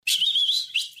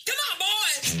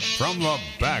From the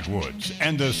backwoods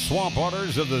and the swamp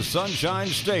waters of the Sunshine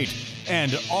State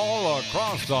and all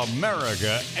across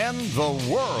America and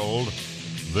the world,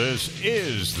 this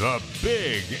is the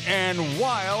Big and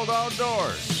Wild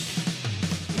Outdoors.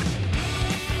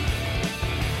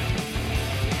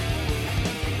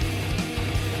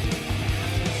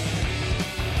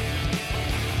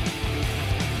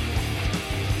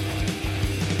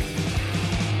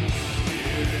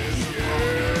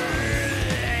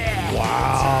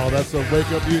 Wow, that's some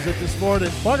wake-up music this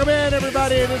morning. Welcome in,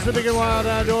 everybody. This is the Big and Wild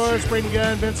Outdoors. Brady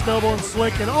Gunn, Vince Noble, and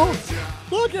Slick. And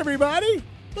look, everybody.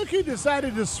 Look who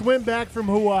decided to swim back from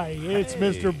Hawaii. It's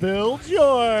Mr. Bill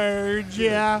George.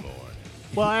 Yeah.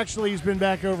 Well, actually, he's been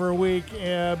back over a week,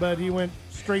 but he went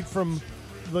straight from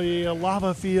the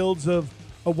lava fields of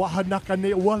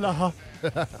Wahanakanewalaha.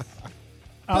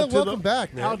 Welcome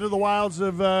back, man. Out to the wilds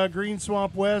of Green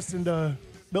Swamp West and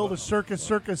build a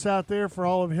circus out there for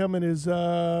all of him and his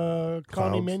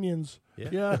Connie minions.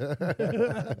 Yeah.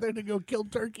 They're to go kill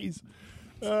turkeys.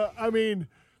 I mean,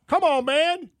 come on,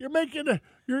 man! You're making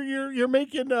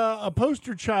a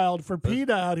poster child for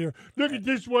PETA out here. Look at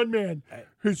this one man.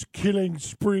 His killing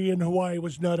spree in Hawaii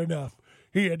was not enough.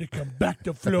 He had to come back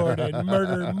to Florida and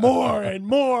murder more and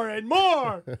more and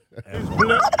more.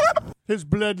 His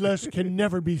bloodlust can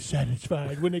never be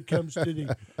satisfied when it comes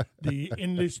to the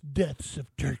endless deaths of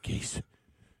turkeys.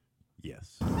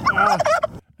 Yes.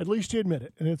 At least you admit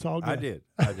it, and it's all good. I did.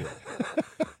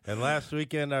 And last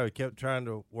weekend, I kept trying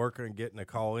to work on getting a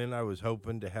call in. I was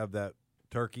hoping to have that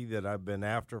turkey that I've been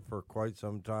after for quite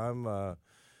some time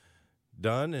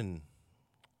done, and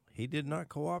he did not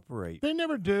cooperate. They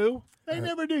never do. They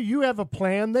never do. You have a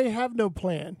plan. They have no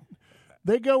plan.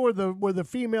 They go where the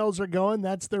females are going.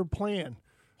 That's their plan.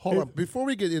 Hold on. Before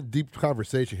we get in deep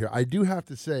conversation here, I do have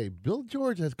to say, Bill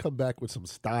George has come back with some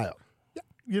style.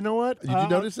 You know what? Did you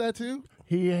notice that too?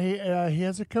 He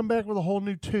has to come back with a whole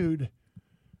new tude.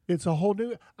 It's a whole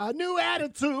new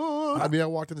attitude. I mean, I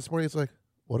walked in this morning. It's like,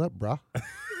 what up, brah?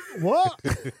 What?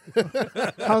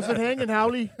 How's it hanging,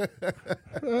 Howley?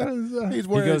 He's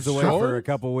wearing He goes away shorts. for a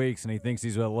couple weeks, and he thinks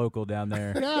he's a local down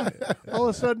there. Yeah. All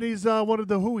of a sudden, he's one of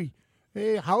the hooey.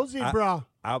 Hey, how's it, brah?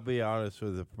 I'll be honest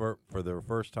with you. For the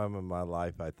first time in my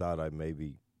life, I thought I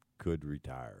maybe could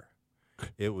retire.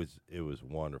 It was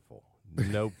wonderful.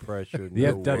 No pressure. The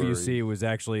no FWC worry. was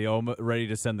actually almost ready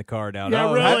to send the card out. Yeah,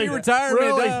 oh, really? happy retirement.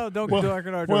 Really? No, don't go dark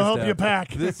on our We'll help doorstep. you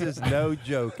pack. This is no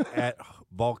joke. At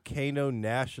Volcano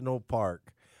National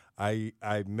Park, I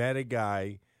met a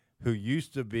guy who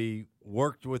used to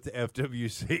worked with the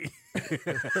FWC.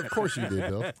 Of course you did,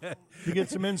 Bill. You get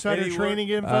some insider Anyway, training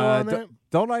info on that?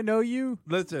 Don't I know you?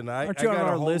 Listen, I Aren't you on got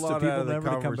our a whole list of lot people out of the never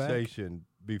to come back? conversation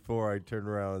before I turned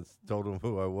around and told him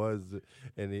who I was.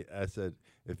 And I said,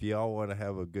 if y'all want to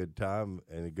have a good time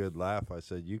and a good laugh, I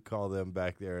said, you call them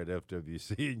back there at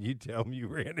FWC and you tell them you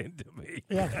ran into me.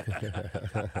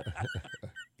 Yeah.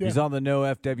 He's on the no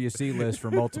FWC list for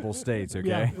multiple states, okay?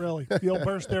 Yeah, really. You'll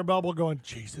burst their bubble going,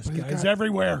 Jesus, guys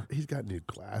everywhere. He's got new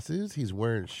glasses. He's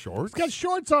wearing shorts. He's got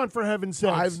shorts on, for heaven's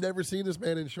sakes. I've never seen this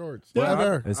man in shorts. Yeah.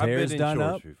 Never. His I've hair's been in done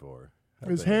shorts up. before.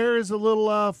 His hair is a little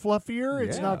fluffier.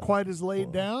 It's Yeah. not quite as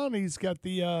laid down. He's got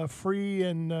the free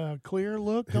and clear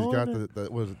look He's going. got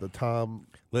the Tom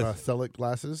Listen. Selleck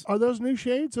glasses. Are those new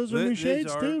shades? Those are new These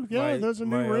shades, are too? Yeah, those are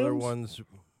new my rims. other ones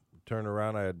turn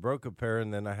around. I had broke a pair,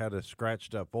 and then I had a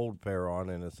scratched up old pair on,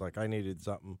 and it's like I needed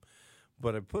something.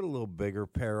 But I put a little bigger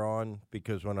pair on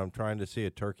because when I'm trying to see a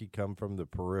turkey come from the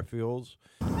peripherals,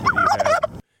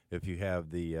 if you have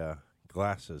the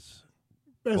glasses,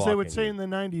 As they would blocking say you. in the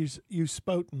 90s, you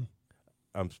spotin'.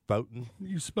 I'm spouting.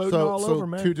 You spotin' all over,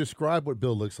 man. to describe what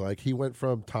Bill looks like, he went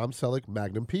from Tom Selleck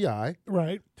Magnum PI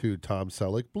Right. to Tom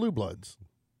Selleck Blue Bloods.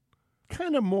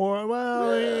 Kind of more.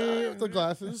 Well, The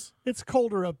glasses. it's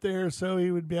colder up there, so he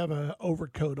would have an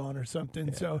overcoat on or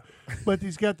something. So, but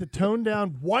he's got the toned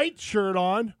down white shirt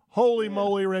on. Holy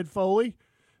moly, Red Foley,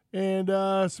 and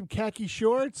some khaki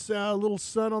shorts. A little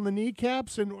sun on the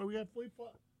kneecaps, and we got flip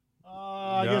flops.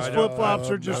 I No, guess I don't. flip flops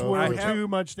are just No. were I have- too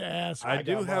much to ask. I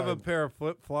do got have a mine. pair of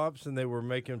flip flops, and they were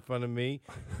making fun of me.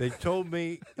 They told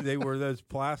me they were those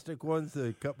plastic ones,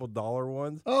 the couple dollar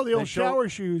ones. Oh, the They old shower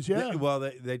shoes, yeah.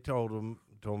 They told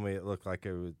me it looked like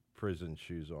it was prison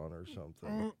shoes on or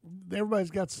something. Everybody's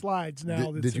got slides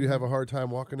now. Did you have a hard time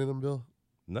walking in them, Bill?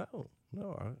 No,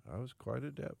 I was quite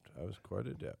adept.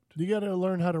 You got to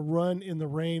learn how to run in the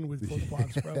rain with flip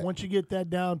flops, bro. Once you get that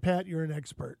down, Pat, you're an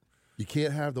expert. You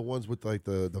can't have the ones with like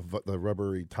the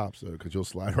rubbery tops though, because you'll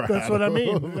slide right. That's out what I of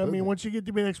mean. them. I mean, once you get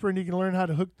to be an expert, you can learn how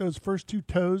to hook those first two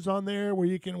toes on there, where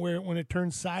you can wear it when it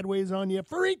turns sideways on you.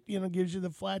 Freak, gives you the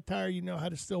flat tire. You know how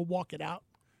to still walk it out.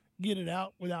 get it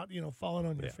out without falling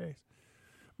on your face.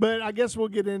 But I guess we'll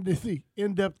get into the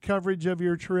in-depth coverage of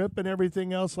your trip and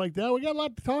everything else like that. We got a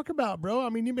lot to talk about, bro. I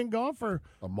mean, you've been gone for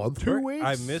a month, 2 weeks.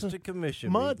 I missed a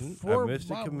commission meeting. I missed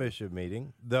a commission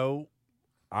meeting, though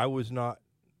I was not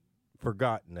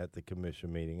forgotten at the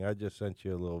commission meeting. I just sent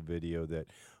you a little video that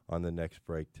on the next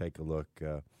break, take a look.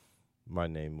 My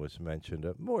name was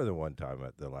mentioned more than one time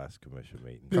at the last commission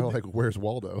meeting. Kind of like, where's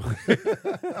Waldo?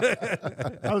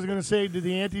 I was going to say, did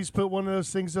the aunties put one of those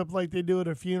things up like they do at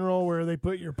a funeral where they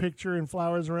put your picture and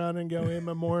flowers around and go in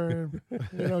memoriam,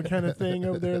 kind of thing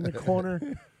over there in the corner?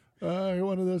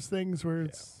 One of those things where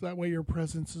it's that way your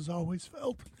presence is always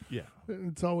felt. Yeah.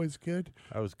 It's always good.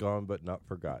 I was gone but not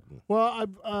forgotten.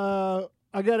 Well,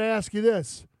 I got to ask you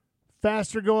this.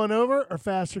 Faster going over or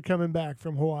faster coming back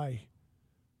from Hawaii?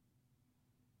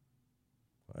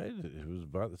 It was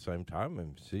about the same time.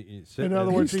 In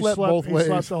other words, he slept both ways. He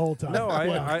slept the whole time. No,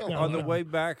 on the way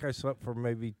back, I slept for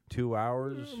maybe 2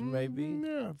 hours, maybe.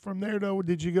 Yeah. From there, though,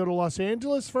 did you go to Los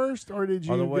Angeles first, or did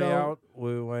you On the way go out,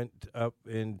 we went up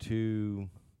into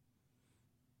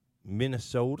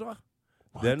Minnesota.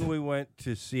 Then we went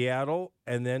to Seattle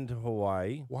and then to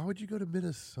Hawaii. Why would you go to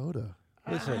Minnesota?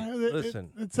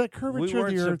 Listen. It's that curvature We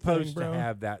weren't of the earth supposed thing, to bro.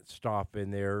 have that stop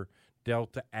in there.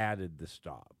 Delta added the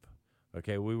stop.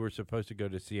 Okay, we were supposed to go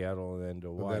to Seattle and then to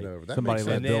Hawaii. Somebody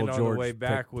let And Bill then on the George way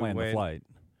back, plan the flight.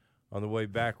 On the way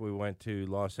back, we went to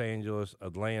Los Angeles,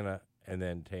 Atlanta, and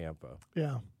then Tampa.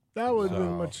 Yeah, that would have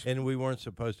been much. And we weren't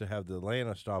supposed to have the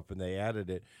Atlanta stop, and they added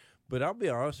it. But I'll be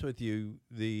honest with you,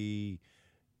 the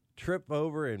trip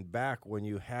over and back when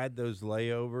you had those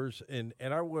layovers, and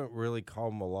I wouldn't really call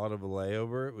them a lot of a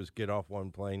layover. It was get off one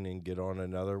plane and get on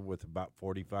another with about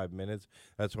 45 minutes.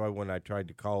 That's why when I tried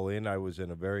to call in, I was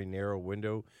in a very narrow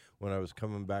window when I was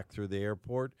coming back through the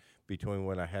airport between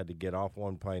when I had to get off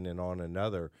one plane and on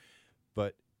another.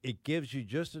 But it gives you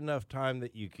just enough time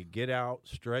that you could get out,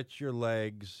 stretch your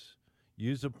legs,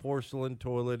 use a porcelain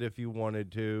toilet if you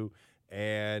wanted to,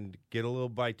 and get a little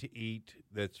bite to eat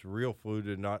that's real food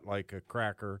and not like a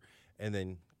cracker, and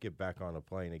then get back on a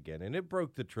plane again. And it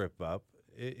broke the trip up.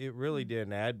 It really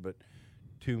didn't add but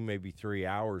 2, maybe 3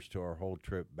 hours to our whole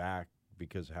trip back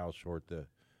because of how short the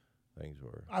things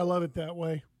were. I love it that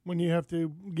way. When you have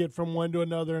to get from one to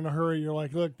another in a hurry, you're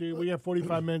like, look, dude, we got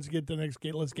 45 minutes to get to the next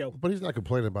gate. Let's go. But he's not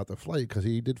complaining about the flight because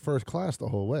he did first class the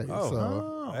whole way.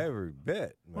 Every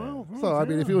bit, man. I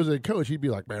mean, if he was a coach, he'd be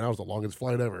like, man, that was the longest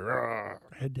flight ever.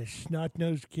 I had this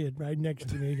snot-nosed kid right next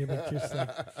to me that was just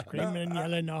like screaming and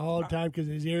yelling the whole time because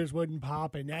his ears wouldn't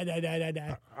pop and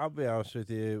da-da-da-da-da. I'll be honest with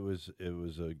you, it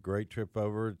was a great trip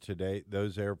over today.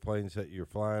 Those airplanes that you're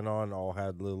flying on all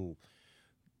had little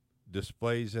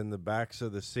displays in the backs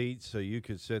of the seats so you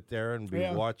could sit there and be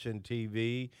watching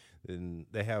TV. And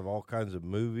they have all kinds of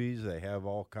movies. They have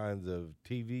all kinds of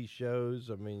TV shows.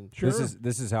 I mean, sure.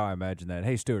 This is how I imagine that.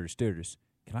 Hey, stewardess,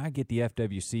 can I get the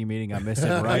FWC meeting? I'm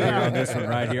missing right here on this one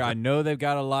right here. I know they've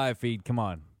got a live feed. Come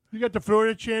on. You got the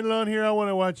Florida channel on here? I want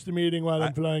to watch the meeting while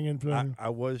I'm flying and flying. I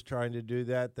was trying to do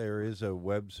that. There is a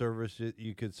web service that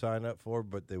you could sign up for,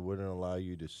 but they wouldn't allow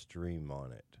you to stream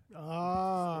on it.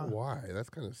 Why? That's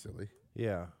kind of silly.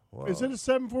 Yeah. Well, is it a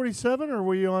 747 or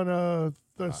were you on the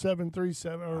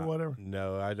 737 or whatever?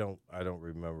 No, I don't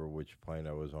remember which plane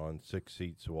I was on. 6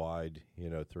 seats wide,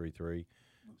 3-3.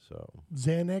 So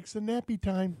Xanax and nappy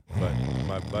time. But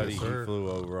my buddy, he flew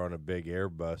over on a big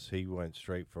Airbus. He went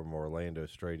straight from Orlando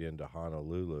straight into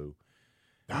Honolulu.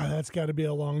 That's got to be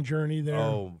a long journey there.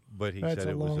 Oh, but he said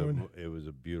it was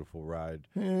a beautiful ride.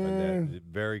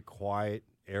 Very quiet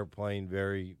airplane,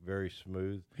 very, very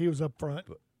smooth. He was up front.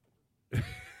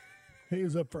 He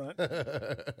was up front.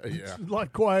 It's a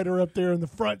lot quieter up there in the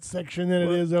front section than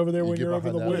it is over there when you're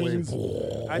over the wings.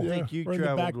 I think you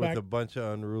traveled with a bunch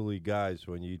of unruly guys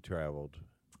when you traveled.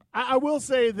 I will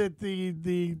say that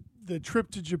the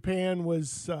trip to Japan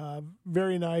was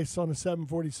very nice on a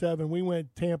 747. We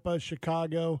went Tampa,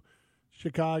 Chicago,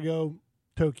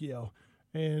 Tokyo,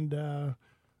 and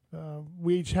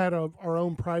we each had our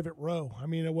own private row. I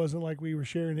mean, it wasn't like we were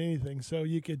sharing anything, so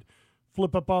you could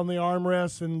flip up on the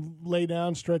armrests and lay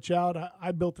down, stretch out.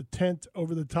 I built a tent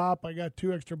over the top. I got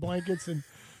 2 extra blankets and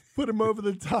put them over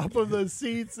the top of the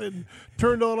seats and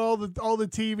turned on all the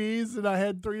TVs. And I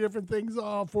had 4 different things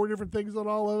on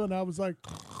all of it. And I was like,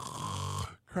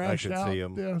 crashed out. I can see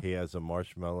him. Yeah. He has a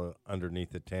marshmallow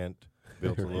underneath the tent.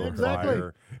 Built a little exactly.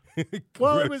 fire.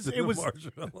 Well, it was.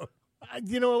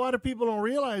 A lot of people don't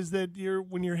realize that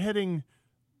when you're heading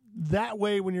that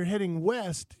way, when you're heading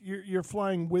west, you're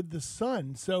flying with the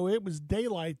sun, so it was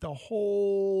daylight the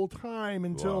whole time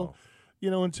until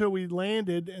until we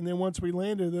landed. And then once we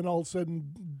landed, then all of a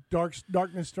sudden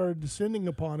darkness started descending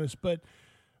upon us. But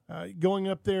going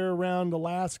up there around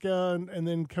Alaska and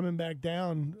then coming back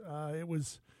down, it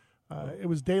was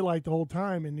daylight the whole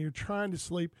time, and you're trying to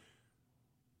sleep.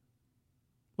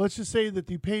 Let's just say that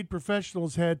the paid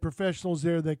professionals had professionals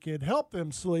there that could help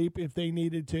them sleep if they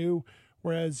needed to,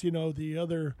 whereas, the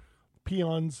other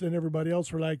peons and everybody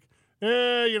else were like,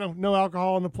 no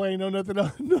alcohol on the plane, no nothing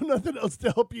else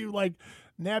to help you, like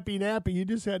nappy. You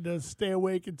just had to stay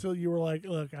awake until you were like,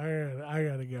 look, I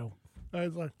gotta go. I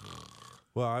was like,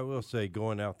 well, I will say,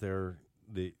 going out there,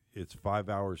 it's 5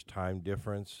 hours time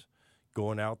difference.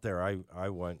 Going out there, I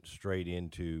went straight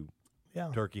into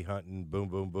turkey hunting, boom,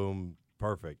 boom, boom,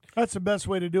 perfect. That's the best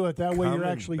way to do it. That way you're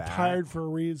actually tired for a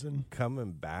reason.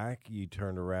 Coming back, you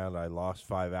turned around, I lost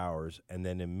 5 hours, and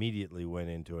then immediately went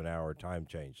into an hour time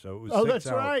change. So it was 6 hours. That's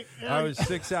right. Yeah. I was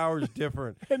 6 hours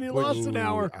different. And you lost an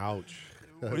hour. Ouch.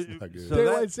 That's not good. So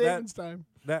Daylight savings time.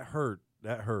 That hurt.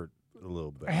 That hurt a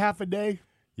little bit. A half a day?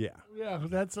 Yeah. Yeah,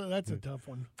 that's a tough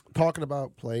one. Talking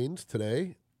about planes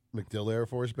today, MacDill Air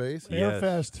Force Base. Yes.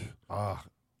 Airfest. Ah,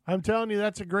 I'm telling you,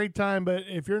 that's a great time, but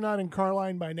if you're not in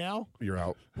Carline by now, you're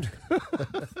out.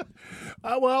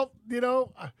 well,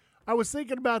 I was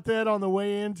thinking about that on the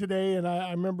way in today, and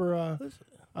I remember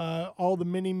all the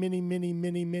many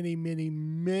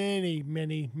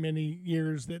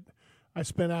years that I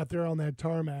spent out there on that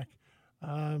tarmac.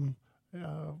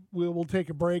 We'll take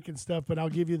a break and stuff, but I'll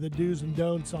give you the do's and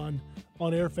don'ts on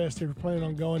Airfest if you're planning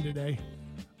on going today.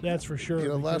 That's for sure.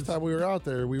 Last time we were out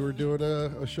there, we were doing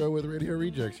a show with Radio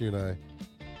Rejects, you and I,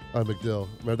 on MacDill.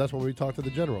 Remember, that's when we talked to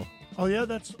the general. Oh, yeah,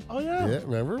 Yeah,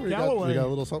 remember? We got a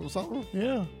little something.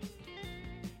 Yeah.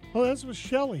 Oh, that was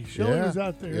Shelley. Shelley was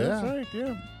out there. Yeah. That's right,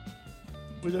 yeah.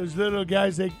 With those little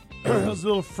guys, those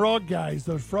little frog guys,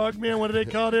 those frog men, what do they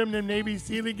call them? Them Navy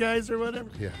Sealy guys or whatever?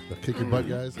 Yeah, the kick your butt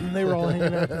guys. And they were all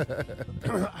hanging out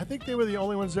there. I think they were the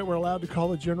only ones that were allowed to call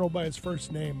the general by his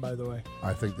first name, by the way.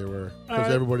 I think they were,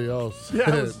 because everybody else.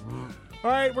 Yeah.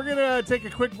 All right, we're going to take a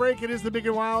quick break. It is the Big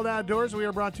and Wild Outdoors. We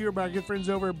are brought to you by our good friends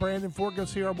over at Brandon Ford. Go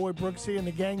see our boy Brooksy and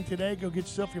the gang today. Go get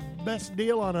yourself your best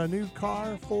deal on a new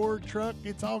car, Ford, truck.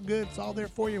 It's all good. It's all there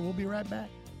for you. We'll be right back.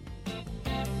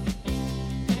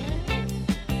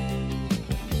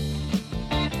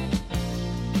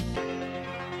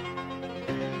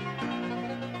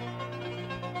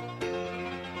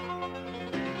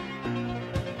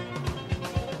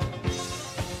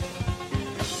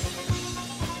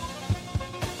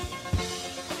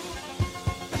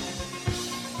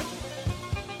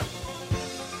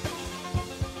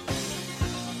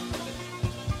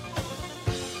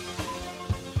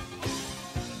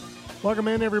 Welcome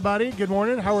in, everybody. Good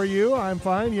morning. How are you? I'm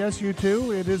fine. Yes, you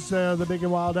too. It is the Big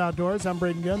and Wild Outdoors. I'm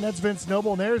Braden Gunn. That's Vince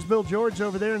Noble. And there's Bill George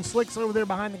over there, and Slick's over there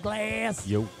behind the glass.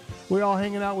 Yo. We're all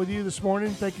hanging out with you this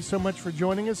morning. Thank you so much for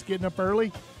joining us, getting up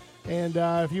early. And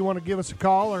if you want to give us a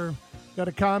call or got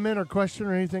a comment or question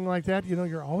or anything like that,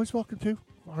 you're always welcome to.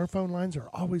 Our phone lines are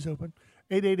always open.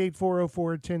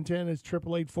 888-404-1010 is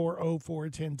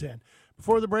 888-404-1010.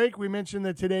 Before the break, we mentioned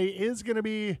that today is going to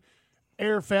be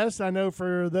Airfest. I know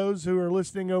for those who are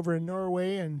listening over in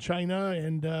Norway and China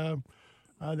and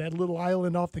that little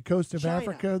island off the coast of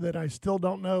Africa that I still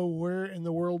don't know where in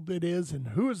the world it is and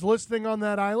who is listening on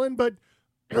that island, but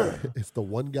it's the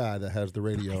one guy that has the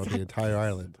radio on the entire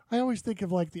island. I always think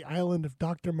of like the island of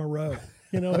Dr. Moreau.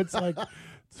 It's like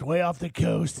it's way off the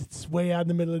coast. It's way out in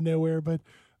the middle of nowhere. But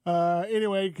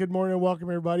anyway, good morning and welcome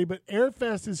everybody. But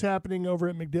Airfest is happening over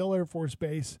at MacDill Air Force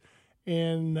Base.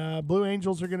 And Blue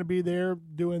Angels are going to be there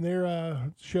doing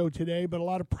their show today, but a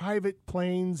lot of private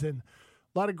planes and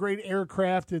a lot of great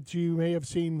aircraft that you may have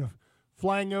seen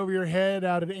flying over your head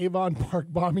out at Avon Park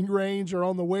Bombing Range or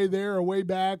on the way there or way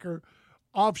back or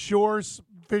offshore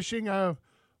fishing. One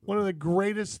of the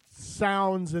greatest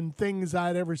sounds and things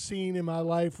I'd ever seen in my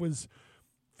life was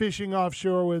fishing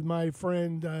offshore with my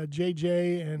friend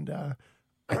JJ, and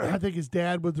I think his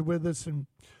dad was with us, and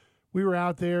we were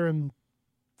out there and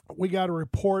we got a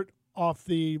report off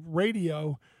the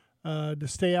radio to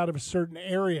stay out of a certain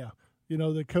area.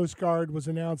 The Coast Guard was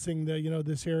announcing that,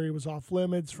 this area was off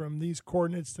limits from these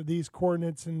coordinates to these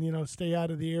coordinates and, stay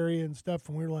out of the area and stuff.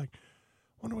 And we were like,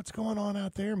 wonder what's going on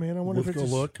out there, man. I wonder Let's if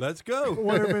it's go look. Let's go.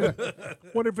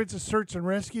 Wonder if it's a search and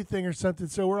rescue thing or something.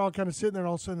 So we're all kind of sitting there, and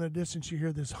all of a sudden in the distance you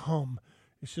hear this hum.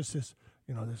 It's just this,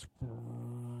 this,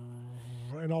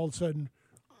 and all of a sudden,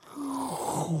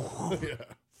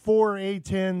 4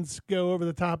 A-10s go over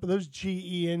the top of those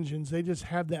GE engines. They just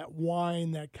have that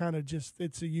whine, that kind of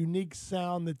it's a unique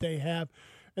sound that they have.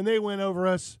 And they went over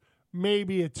us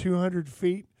maybe at 200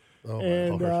 feet. Oh, my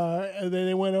and Lord. and then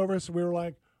they went over us, and we were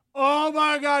like, "Oh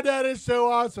my God, that is so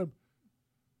awesome!"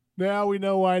 Now we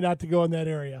know why not to go in that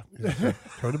area.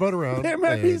 Turn the boat around There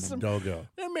may be and some- don't go.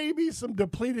 There may be some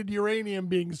depleted uranium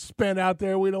being spent out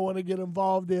there we don't want to get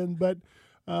involved in, but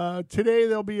today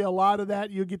there'll be a lot of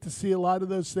that. You'll get to see a lot of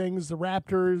those things, the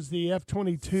Raptors, the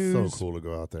F-22s. So cool to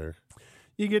go out there.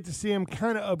 You get to see them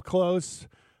kind of up close.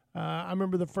 I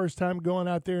remember the first time going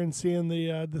out there and seeing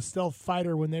the stealth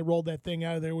fighter when they rolled that thing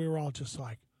out of there. We were all just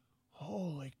like,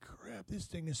 holy crap, this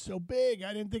thing is so big.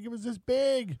 I didn't think it was this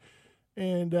big.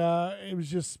 And it was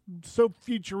just so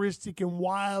futuristic and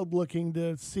wild looking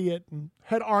to see it, and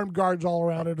had armed guards all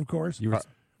around it, of course.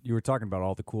 You were talking about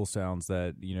all the cool sounds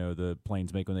that the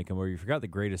planes make when they come over. You forgot the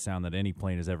greatest sound that any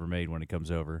plane has ever made when it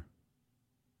comes over.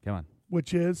 Come on.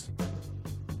 Which is?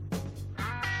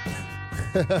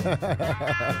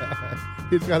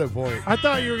 He's got a point. I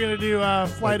thought you were going to do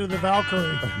Flight of the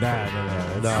Valkyrie.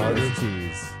 No, it's-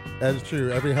 cheese. That's true.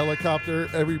 Every helicopter,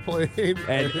 every plane,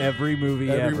 And every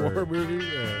movie every ever. war movie.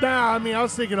 Yeah. Nah, I mean, I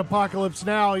was thinking Apocalypse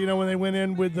Now, when they went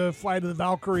in with the Flight of the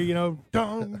Valkyrie, dun,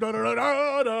 dun, dun, dun,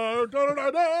 dun, dun, dun,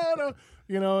 dun,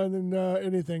 dun, and then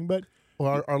anything. But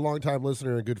Well, our longtime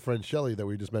listener and good friend Shelly that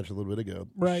we just mentioned a little bit ago,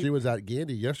 Right. she was at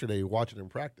Gandy yesterday watching him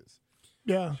practice.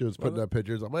 yeah. She was putting up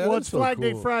pictures. I'm like, Well, that's it's so Flag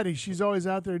Day cool. Friday. She's always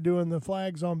out there doing the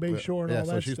flags on Bay Shore and yeah, all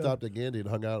so that she stuff. stopped at Gandy and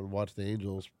hung out and watched the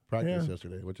Angels practice Yeah.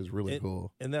 yesterday, which is really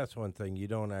cool. And that's one thing. You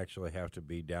don't actually have to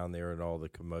be down there in all the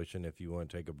commotion. If you want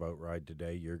to take a boat ride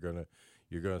today, you're gonna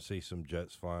see some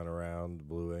jets flying around,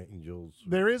 Blue Angels.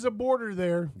 There is a border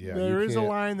there. Yeah, There you is a can't-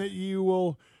 line that you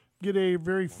will get a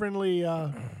very friendly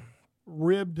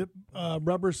ribbed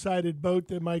rubber-sided boat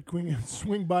that might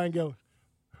swing by and go,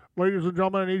 "Ladies and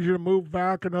gentlemen, I need you to move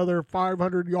back another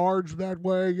 500 yards that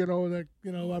way." I mean,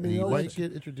 And you they'll might let you,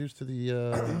 get introduced to the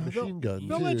machine gun.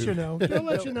 they'll too. let you know. They'll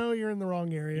let you know you're in the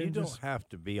wrong area. You and don't just- have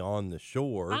to be on the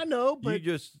shore. I know, You but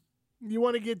just you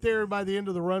want to get there by the end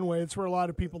of the runway. It's where a lot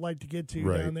of people like to get to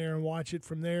Right. down there and watch it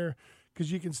from there,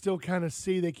 because you can still kind of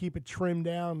see they keep it trimmed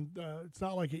down. It's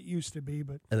not like it used to be,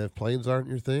 but And if planes aren't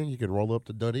your thing, you can roll up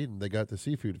to Dunedin. They got the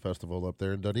seafood festival up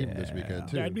there in Dunedin this weekend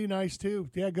too. that'd be nice too.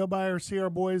 Yeah, go by or see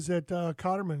our boys at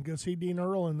Cotterman. Go see Dean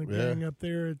Earl and the gang up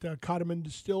there at Cotterman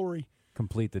Distillery.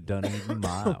 Complete the Dunedin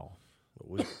Mile.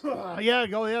 we,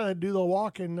 They do the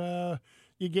walk, and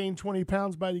you gain 20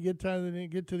 pounds by the get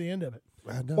to the end of it,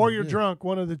 I know, or you're yeah. drunk.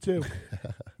 One of the two.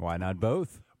 Why not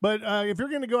both? But if you're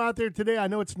going to go out there today, I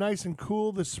know it's nice and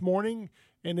cool this morning,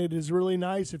 and it is really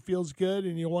nice. It feels good,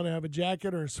 and you want to have a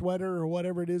jacket or a sweater or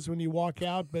whatever it is when you walk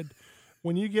out. But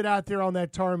when you get out there on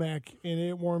that tarmac, and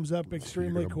it warms up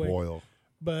extremely You're gonna quick. boil.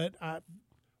 But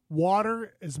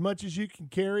water, as much as you can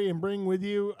carry and bring with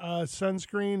you,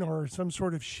 sunscreen or some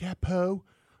sort of chapeau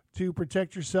to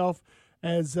protect yourself.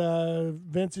 As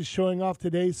Vince is showing off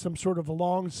today, some sort of a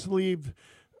long-sleeved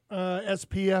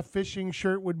SPF fishing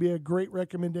shirt would be a great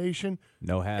recommendation.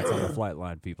 No hats on the flight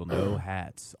line, people. No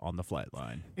hats on the flight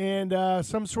line. And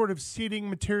some sort of seating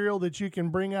material that you can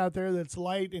bring out there that's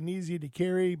light and easy to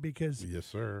carry, because Yes,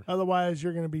 sir. otherwise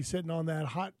you're going to be sitting on that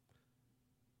hot.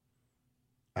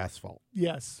 Asphalt.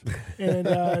 Yes. And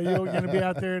you're going to be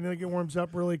out there and it warms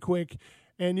up really quick.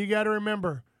 And you got to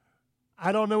remember,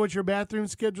 I don't know what your bathroom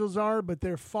schedules are, but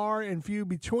they're far and few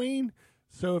between.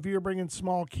 So if you're bringing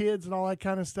small kids and all that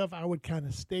kind of stuff, I would kind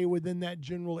of stay within that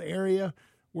general area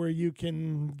where you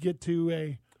can get to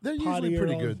a They're potty usually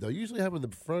pretty area. good though. Usually have in the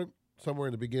front, somewhere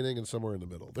in the beginning, and somewhere in the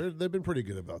middle. They've been pretty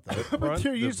good about that. front,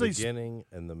 they're the usually beginning,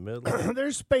 and the middle.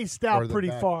 they're spaced Or out the pretty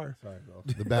back. far. Sorry, Bill.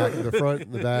 The back, the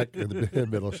front, the back, and the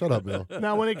middle. Shut up, Bill.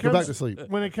 Now, when it Go back comes to sleep.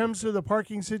 when it comes to the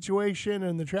parking situation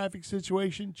and the traffic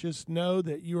situation, just know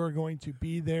that you are going to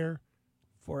be there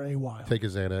for a while. Take a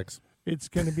Xanax. It's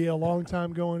going to be a long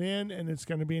time going in, and it's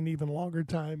going to be an even longer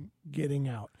time getting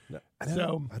out.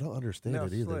 So, I don't understand Now,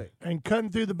 it either. Slick, and cutting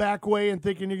through the back way and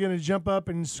thinking you're going to jump up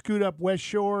and scoot up West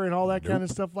Shore and all that kind of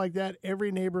stuff like that,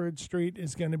 every neighborhood street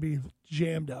is going to be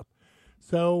jammed up.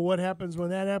 So what happens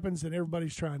when that happens? And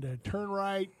everybody's trying to turn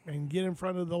right and get in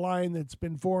front of the line that's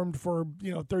been formed for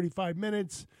 35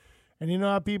 minutes. And you know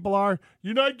how people are.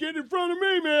 You're not getting in front of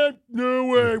me, man. No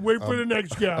way. Wait for the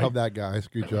next guy. I'm that guy.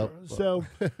 Scooch up. So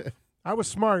I was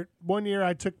smart. One year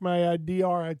I took my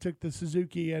DR, I took the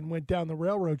Suzuki and went down the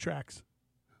railroad tracks.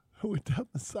 I went down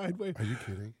the sideway. Are you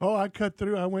kidding? Oh, I cut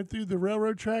through. I went through the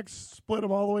railroad tracks, split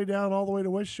them all the way down, all the way to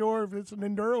West Shore. If it's an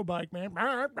enduro bike, man,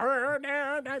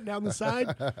 down the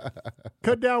side,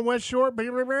 cut down West Shore,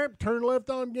 turn left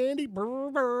on Gandy.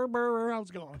 I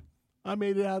was gone. I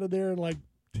made it out of there in like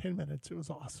 10 minutes. It was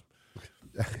awesome.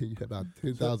 You had about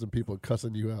 10,000 people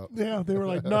cussing you out. Yeah, they were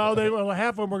like, no,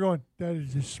 half of them were going, that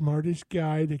is the smartest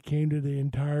guy that came to the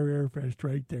entire Airfest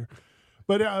right there.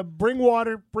 But bring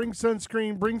water, bring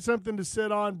sunscreen, bring something to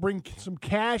sit on, bring some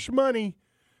cash money,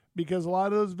 because a lot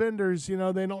of those vendors, they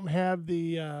don't have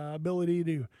the ability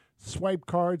to swipe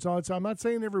cards all the time. I'm not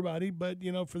saying everybody, but,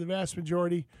 for the vast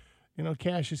majority,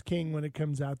 cash is king when it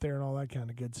comes out there and all that kind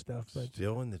of good stuff. But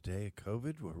still in the day of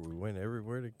COVID where we went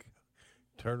everywhere to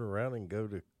turn around and go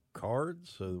to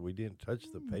cards so that we didn't touch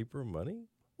the paper money.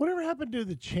 Whatever happened to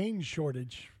the change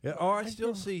shortage? Yeah. Oh, I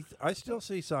still see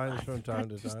signs from time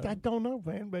to time. I don't know,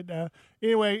 man. But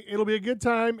anyway, it'll be a good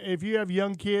time if you have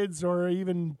young kids or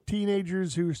even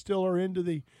teenagers who still are into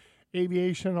the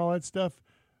aviation and all that stuff.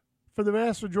 For the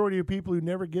vast majority of people who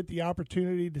never get the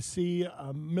opportunity to see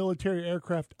a military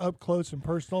aircraft up close and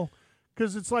personal,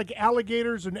 because it's like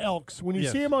alligators and elks. When you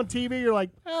see them on TV, you're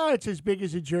like, it's as big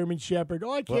as a German Shepherd.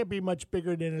 Oh, it can't be much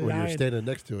bigger than a lion. When you're standing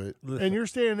next to it. And you're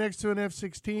standing next to an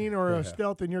F-16 or a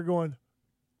Stealth, and you're going,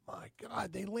 my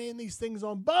God, they land these things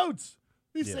on boats.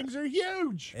 These things are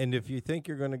huge. And if you think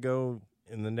you're going to go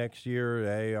in the next year,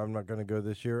 hey, I'm not going to go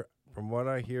this year. From what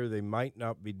I hear, they might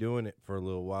not be doing it for a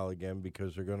little while again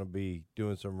because they're going to be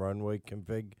doing some runway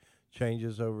config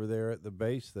changes over there at the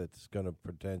base that's going to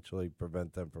potentially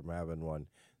prevent them from having one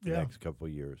the next couple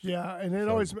of years. Yeah, and it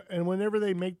always, and whenever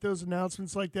they make those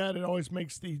announcements like that, it always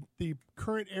makes the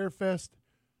current Airfest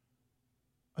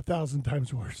 1,000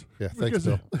 times worse. Yeah, thanks,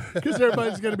 Bill. Because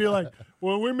everybody's going to be like,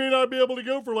 well, we may not be able to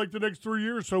go for like the next 3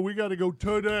 years, so we got to go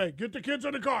today. Get the kids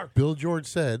in the car. Bill George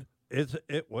said,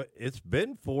 It's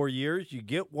been 4 years. You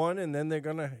get one, and then they're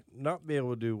going to not be able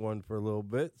to do one for a little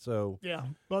bit. So yeah,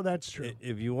 well, that's true.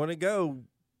 If you want to go.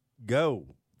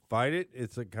 Fight it.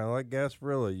 It's kind of like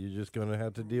Gasparilla. You're just going to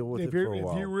have to deal with it for a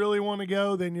while. If you really want to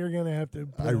go, then you're going to have to.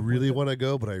 I really want to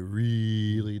go, but I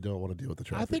really don't want to deal with the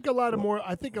traffic. I think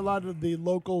a lot of the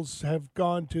locals have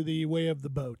gone to the way of the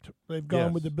boat. They've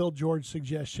gone with the Bill George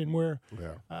suggestion, where,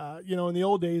 in the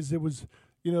old days it was.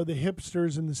 The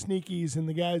hipsters and the sneakies and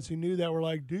the guys who knew that were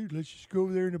like, dude, let's just go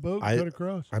over there in a boat and cut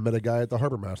across. I met a guy at the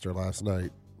Harbor Master last night,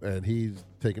 and he's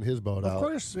taking his boat out. Of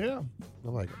course, yeah.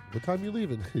 I'm like, what time you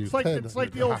leaving? It's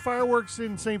like the old fireworks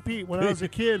in St. Pete. When I was a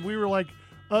kid, we were like,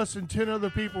 us and 10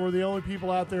 other people were the only people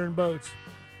out there in boats.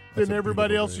 Then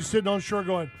everybody else is sitting on shore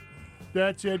going,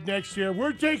 that's it, next year,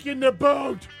 we're taking the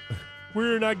boat.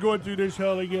 We're not going through this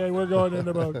hell again. We're going in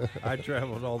the boat. I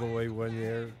traveled all the way 1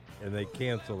 year. And they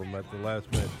canceled them at the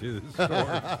last minute to the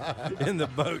store in the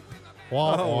boat.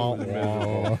 Wah. All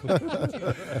right,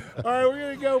 we're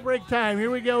going to go break time. Here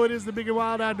we go. It is the Big and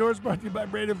Wild Outdoors, brought to you by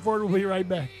Brandon Ford. We'll be right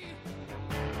back.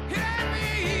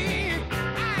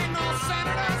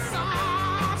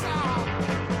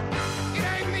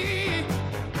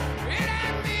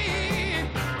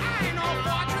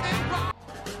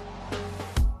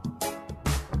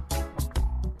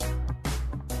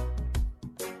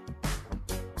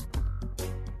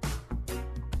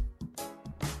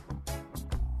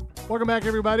 Welcome back,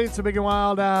 everybody. It's the Big and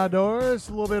Wild Outdoors.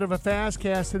 A little bit of a fast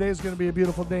cast. Today is going to be a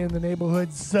beautiful day in the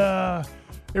neighborhoods. It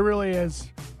really is.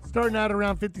 Starting out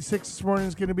around 56 this morning.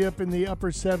 It's going to be up in the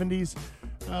upper 70s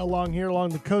along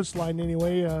the coastline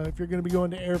anyway. If you're going to be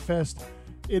going to Airfest,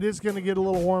 it is going to get a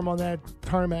little warm on that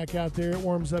tarmac out there. It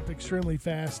warms up extremely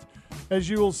fast. As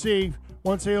you will see,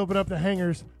 once they open up the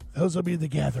hangars, those will be the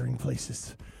gathering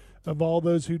places of all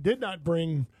those who did not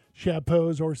bring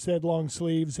chapeaus or said long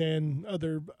sleeves and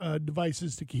other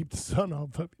devices to keep the sun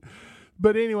off.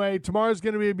 But anyway, tomorrow's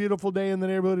going to be a beautiful day in the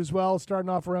neighborhood as well, starting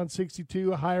off around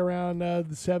 62, high around the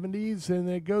 70s, and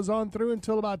it goes on through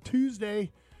until about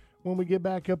Tuesday when we get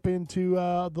back up into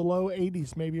the low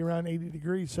 80s, maybe around 80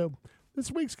 degrees. So this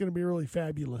week's going to be really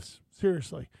fabulous,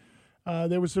 seriously.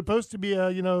 There was supposed to be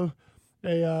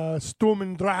a Sturm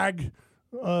und Drang,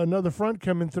 another front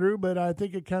coming through, but I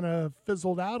think it kind of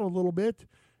fizzled out a little bit.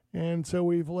 And so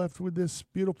we've left with this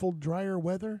beautiful, drier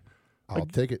weather. I'll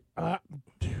take it.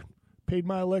 Paid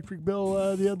my electric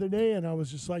bill the other day, and I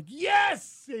was just like,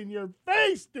 yes, in your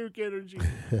face, Duke Energy.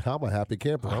 I'm a happy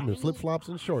camper. I'm in flip-flops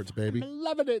and shorts, baby. I'm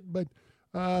loving it, but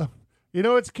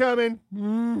it's coming.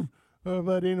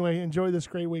 But anyway, enjoy this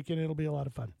great weekend. It'll be a lot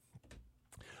of fun.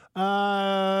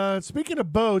 Speaking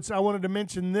of boats, I wanted to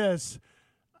mention this.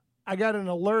 I got an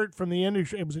alert from the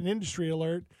industry. It was an industry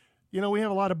alert. We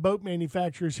have a lot of boat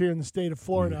manufacturers here in the state of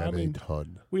Florida. A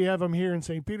ton. We have them here in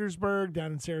St. Petersburg,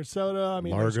 down in Sarasota.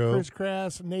 There's Chris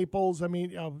Crass, Naples.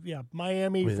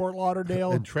 Miami, Fort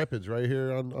Lauderdale. Intrepids right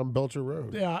here on Belcher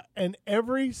Road. Yeah, and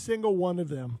every single one of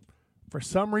them, for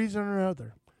some reason or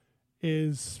another,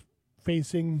 is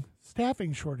facing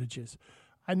staffing shortages.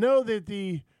 I know that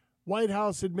the White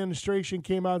House administration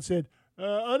came out and said,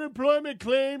 unemployment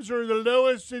claims are the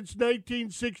lowest since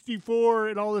 1964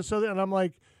 and all this other. And I'm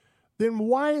like, then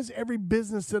why is every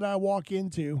business that I walk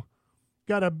into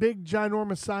got a big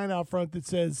ginormous sign out front that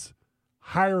says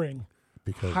hiring,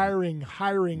 Because hiring.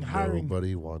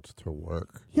 nobody wants to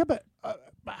work. Yeah, but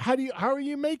how are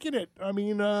you making it? I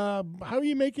mean, how are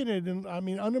you making it? And I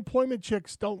mean, unemployment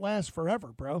checks don't last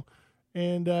forever, bro.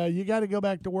 And you got to go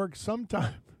back to work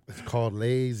sometime. It's called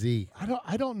lazy.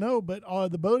 I don't know, but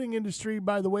the boating industry,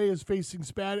 by the way, is facing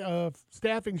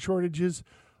staffing shortages.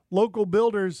 Local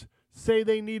builders say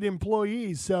they need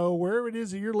employees. So wherever it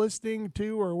is that you're listening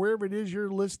to, or wherever it is you're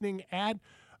listening at,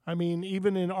 I mean,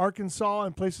 even in Arkansas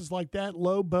and places like that,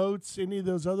 Low Boats, any of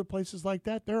those other places like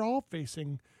that, they're all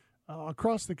facing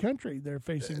across the country. They're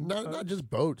facing Not just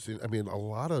boats. I mean, a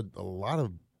lot of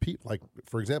people. Like,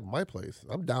 for example, my place,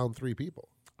 I'm down 3 people.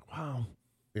 wow.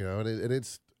 You know, and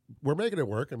it's we're making it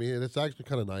work. I mean, it's actually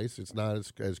kind of nice. It's not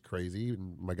as crazy.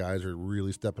 And my guys are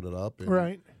really stepping it up. And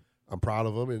Right. I'm proud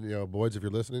of them. And, you know, boys, if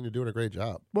you're listening, you're doing a great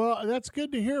job. Well, that's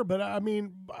good to hear. But I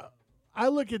mean, I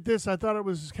look at this, I thought it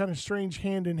was kind of strange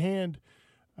hand in hand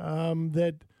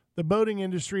that the boating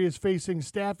industry is facing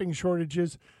staffing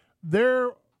shortages. They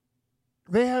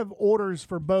have orders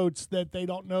for boats that they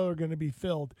don't know are going to be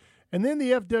filled. And then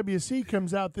the FWC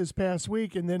comes out this past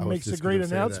week and then makes a great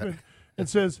announcement and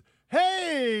says,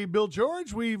 hey, Bill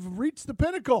George, we've reached the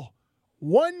pinnacle.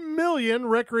 1 million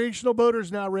recreational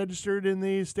boaters now registered in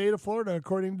the state of Florida,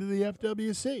 according to the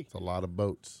FWC. It's a lot of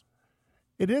boats.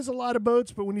 It is a lot of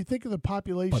boats, but when you think of the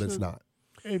population, But it's not.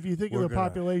 If you think of the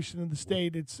population of the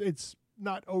state, it's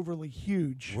not overly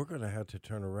huge. We're going to have to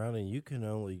turn around, and you can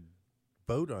only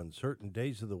boat on certain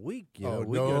days of the week. You know,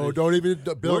 no, don't even.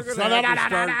 Bill, we're going to have to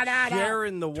start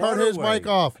sharing the waterway. turn his mic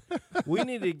off. We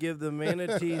need to give the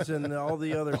manatees and all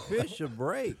the other fish a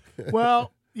break.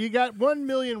 Well, you got 1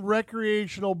 million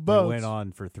recreational boats. We went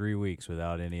on for 3 weeks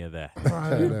without any of that.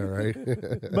 I know, right?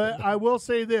 But I will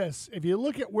say this. If you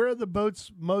look at where the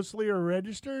boats mostly are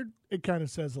registered, it kind of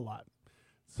says a lot.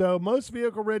 So most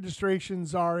vehicle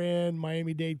registrations are in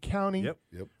Miami-Dade County, Yep.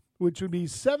 which would be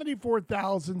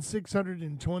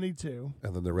 74,622,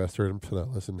 And then the rest are in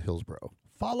Pinellas and Hillsborough.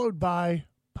 followed by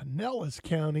Pinellas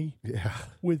County Yeah,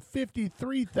 with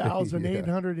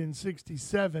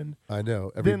 53,867. I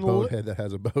know. Every Then boathead that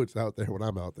has a boat's out there when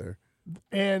I'm out there.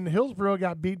 And Hillsborough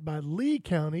got beat by Lee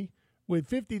County with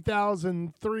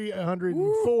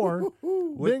 50,304.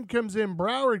 Then comes in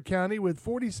Broward County with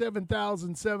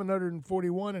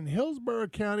 47,741, and Hillsborough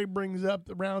County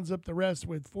rounds up the rest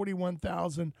with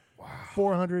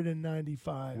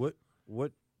 41,495.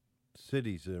 What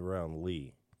cities around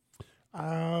Lee?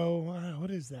 Oh,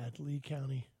 what is that, Lee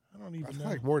County? I don't even It's know.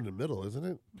 like more in the middle, isn't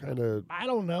it? Kind of. I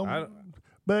don't know.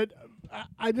 But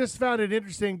I just found it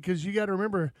interesting because you got to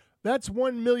remember that's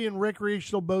 1 million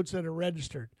recreational boats that are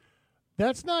registered.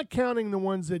 That's not counting the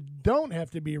ones that don't have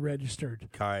to be registered.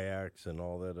 Kayaks and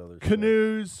all that other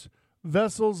Canoes,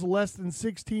 vessels less than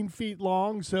 16 feet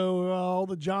long. So all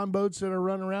the John boats that are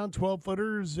running around,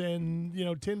 12-footers and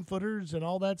 10-footers and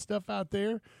all that stuff out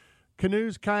there.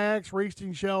 Canoes, kayaks,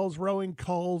 racing shells, rowing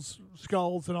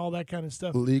sculls, and all that kind of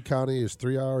stuff. Lee County is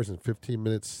 3 hours and 15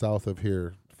 minutes south of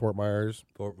here, Fort Myers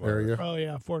area. Oh,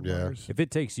 yeah, Fort Yeah. Myers. If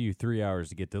it takes you 3 hours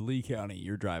to get to Lee County,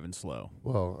 you're driving slow.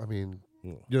 Well, I mean,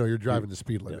 you're driving the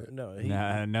speed limit. No,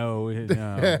 No.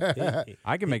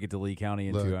 I can make it to Lee County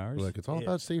in 2 hours. Look, it's all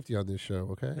about safety on this show,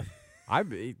 okay?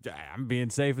 I'm being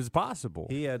safe as possible.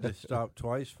 he had to stop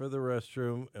twice for the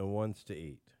restroom and once to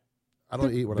eat. I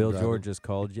don't eat when Bill I'm driving. George just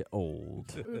called you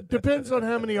old. Depends on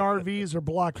how many RVs are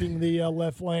blocking the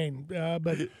left lane.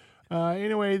 But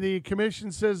anyway, the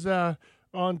commission says on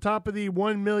top of the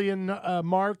 1 million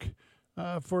mark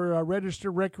for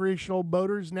registered recreational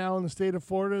boaters now in the state of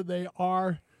Florida, they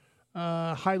are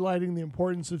highlighting the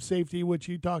importance of safety, which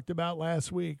you talked about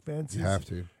last week, Vince. You have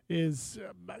to.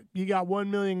 You got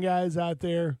 1 million guys out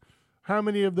there. How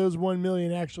many of those 1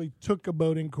 million actually took a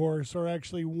boating course or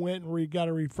actually went and got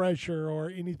a refresher or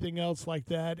anything else like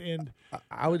that? And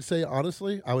I would say,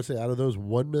 honestly, out of those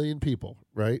 1 million people,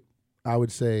 right, I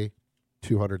would say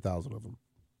 200,000 of them.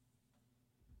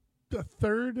 a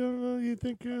third, you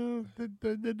think, that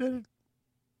did it?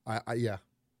 Yeah.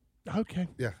 Okay.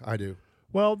 Yeah, I do.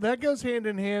 Well, that goes hand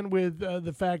in hand with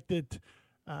the fact that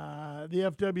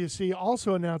the FWC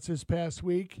also announced this past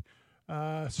week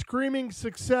screaming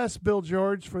success, Bill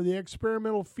George, for the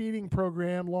experimental feeding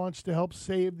program launched to help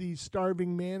save these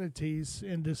starving manatees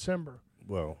in December.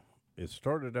 Well, it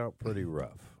started out pretty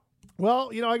rough.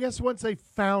 Well, I guess once they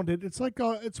found it, it's like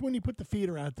it's when you put the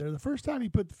feeder out there. The first time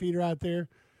you put the feeder out there,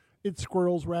 it's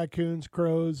squirrels, raccoons,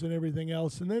 crows, and everything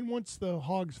else. And then once the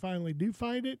hogs finally do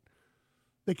find it,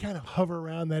 they kind of hover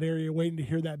around that area waiting to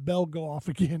hear that bell go off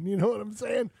again. You know what I'm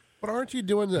saying? But aren't you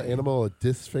doing the animal a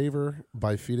disfavor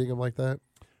by feeding them like that?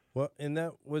 Well, and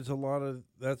that was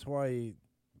that's why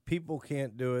people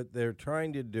can't do it. They're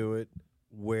trying to do it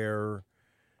where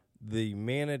the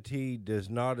manatee does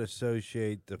not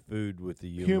associate the food with the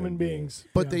human beings.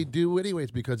 But Yeah. they do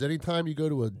anyways, because anytime you go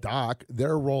to a dock,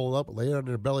 they're rolling up, laying on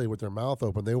their belly with their mouth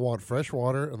open. They want fresh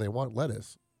water and they want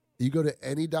lettuce. You go to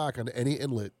any dock on any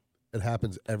inlet, it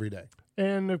happens every day.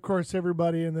 And, of course,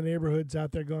 everybody in the neighborhood's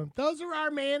out there going, those are our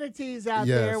manatees out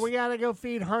Yes. there. We got to go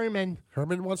feed Herman.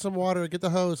 Herman wants some water. Get the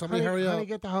hose. Somebody hurry up. Honey,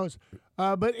 get the hose.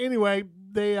 But anyway,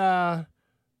 they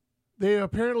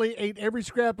apparently ate every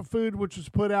scrap of food which was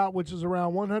put out, which is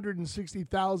around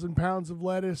 160,000 pounds of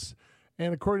lettuce.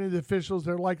 And according to the officials,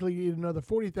 they're likely to eat another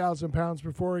 40,000 pounds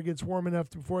before it gets warm enough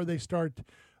before they start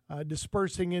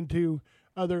dispersing into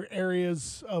other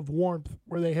areas of warmth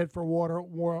where they head for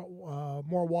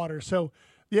more water. So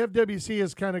the FWC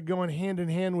is kind of going hand in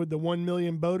hand with the 1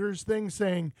 million boaters thing,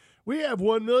 saying, we have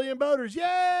 1 million boaters.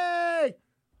 Yay!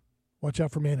 Watch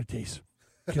out for manatees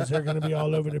because they're going to be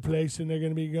all over the place and they're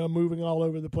going to be moving all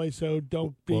over the place. So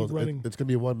don't be running. It's going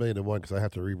to be 1 million to 1 because I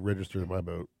have to re-register my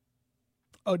boat.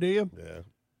 Oh, do you? Yeah.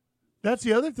 That's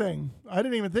the other thing. I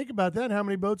didn't even think about that. How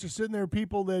many boats are sitting there?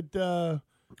 People that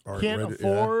can't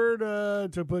afford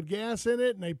to put gas in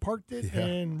it, and they parked it,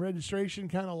 and registration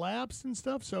kind of lapsed and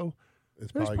stuff. So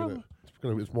it's probably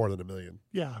it's more than 1 million.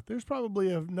 Yeah, there's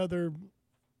probably another.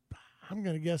 I'm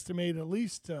going to guesstimate at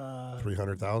least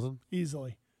 300,000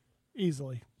 easily,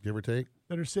 give or take.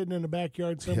 that are sitting in the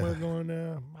backyard somewhere going,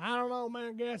 I don't know,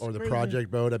 man. Gas Or is the crazy.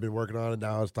 project boat I've been working on, and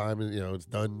now it's time. It's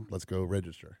done. Let's go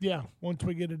register. Yeah, once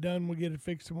we get it done, we'll get it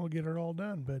fixed and we'll get it all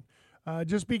done. But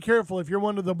just be careful if you're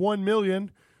one of the 1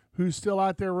 million who's still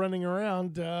out there running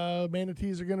around.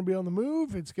 Manatees are going to be on the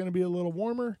move. It's going to be a little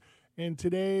warmer. And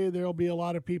today there'll be a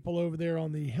lot of people over there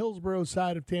on the Hillsborough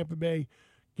side of Tampa Bay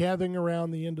gathering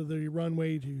around the end of the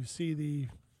runway to see the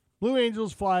Blue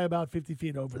Angels fly about 50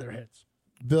 feet over their heads.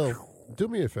 Bill, do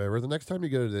me a favor. The next time you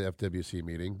go to the FWC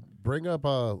meeting, bring up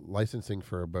licensing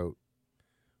for a boat.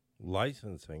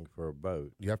 Licensing for a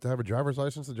boat. You have to have a driver's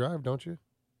license to drive, don't you?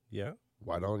 Yeah.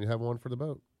 Why don't you have one for the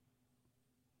boat?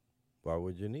 Why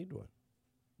would you need one?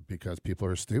 Because people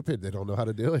are stupid. They don't know how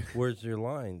to do it. Where's your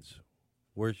lines?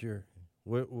 What's your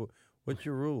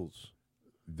rules?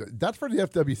 That's for the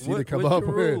FWC to come what's up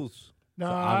your with. rules? No,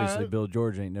 So obviously, Bill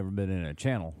George ain't never been in a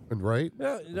channel. And right?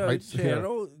 No, Right,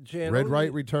 channel. Red,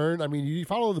 right, return. I mean, you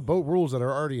follow the boat rules that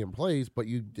are already in place, but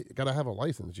you got to have a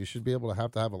license. You should be able to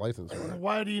have a license for it.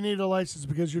 why do you need a license?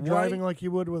 Because you're driving like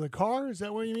you would with a car? Is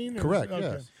that what you mean? Correct,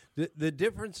 Okay. yes. The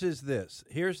difference is this.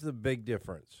 Here's the big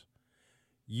difference.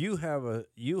 You have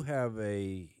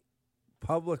a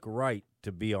public right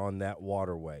to be on that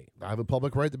waterway. I have a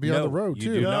public right to be on the road, you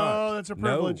too. do No, not. that's a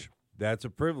privilege. No, that's a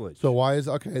privilege. So why is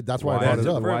that's why I Why brought is it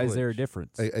it up. Why is there a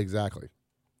difference? Exactly.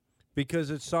 Because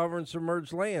it's sovereign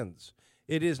submerged lands.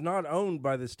 It is not owned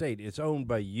by the state. It's owned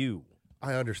by you.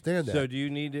 I understand that. So do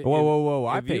you need to? Whoa!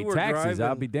 I if you pay were taxes. I'll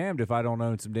driving- be damned if I don't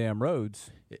own some damn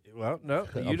roads. Well, no,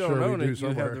 I'm you don't sure we own do it. You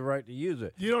somewhere. have the right to use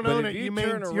it. You don't But own if it.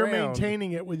 turn You're around-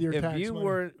 maintaining it with your If tax you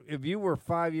money. were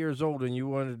 5 years old and you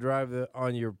wanted to drive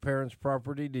on your parents'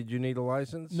 property, did you need a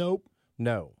license? Nope.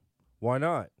 No. Why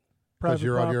not? Because Private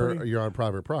you're property. you're on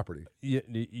private property.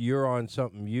 You're on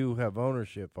something you have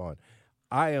ownership on.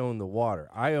 I own the water.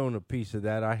 I own a piece of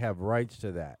that. I have rights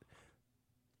to that.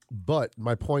 But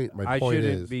my point I is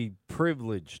shouldn't be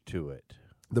privileged to it.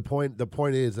 the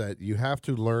point is that you have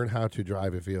to learn how to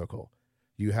drive a vehicle.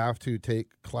 You have to take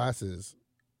classes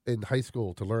in high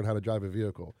school to learn how to drive a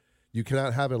vehicle. You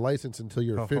cannot have a license until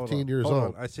you're Oh, hold 15 on, years hold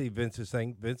old. on. I see Vince is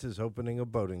saying Vince is opening a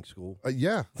boating school.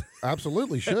 Yeah,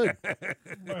 absolutely should.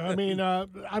 I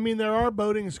mean, there are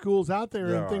boating schools out there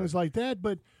There and things are. like that,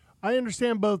 but I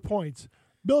understand both points.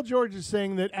 Bill George is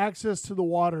saying that access to the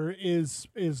water is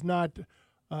not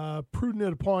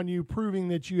prudent upon you, proving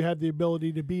that you have the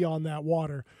ability to be on that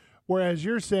water, whereas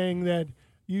you're saying that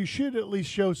you should at least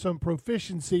show some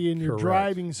proficiency in your Correct.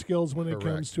 driving skills when it Correct.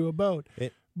 comes to a boat.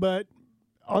 But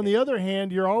On the other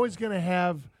hand, you're always going to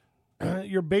have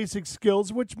your basic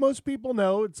skills, which most people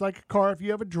know. It's like a car. If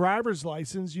you have a driver's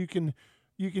license, you can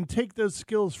take those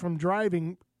skills from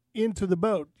driving into the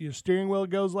boat. Your steering wheel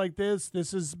goes like this.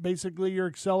 This is basically your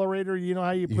accelerator. You know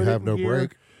how you put You it have in no gear.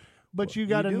 brake. But you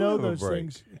got to do know have a those brake.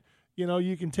 things. You know,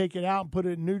 you can take it out and put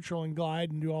it in neutral and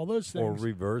glide and do all those or things.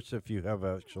 reverse if you have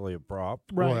actually a prop.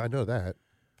 Right. Well, I know that.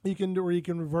 You can do, or you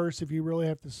can reverse if you really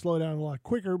have to slow down a lot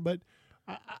quicker. But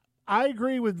I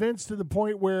agree with Vince to the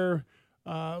point where,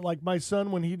 like my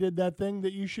son, when he did that thing,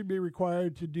 that you should be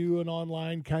required to do an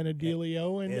online kind of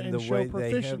dealio and the show way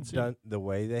proficiency. the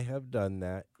way they have done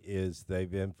that is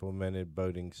they've implemented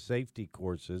boating safety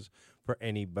courses for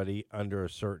anybody under a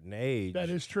certain age. That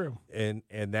is true. And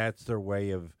that's their way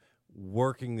of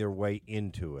working their way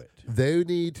into it. They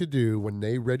need to do, when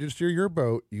they register your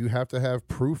boat, you have to have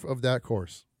proof of that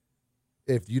course.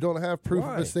 If you don't have proof of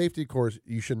Why? a safety course,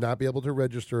 you should not be able to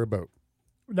register a boat.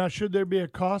 Now, should there be a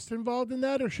cost involved in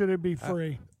that, or should it be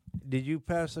free? Did you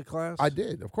pass the class? I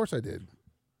did. Of course I did.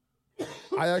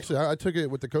 I took it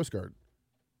with the Coast Guard.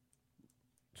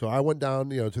 So I went down,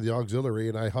 to the auxiliary,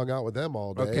 and I hung out with them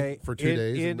all day for 2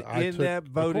 days. In and I took that the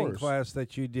boating course. class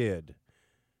that you did,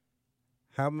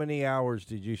 how many hours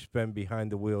did you spend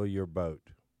behind the wheel of your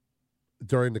boat?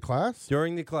 During the class?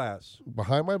 During the class.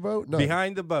 Behind my boat? No.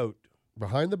 Behind the boat.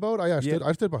 Behind the boat? I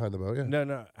stood behind the boat, yeah.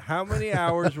 No. How many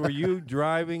hours were you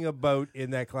driving a boat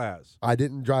in that class? I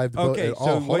didn't drive the boat Okay, at all.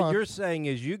 so Hold what on. you're saying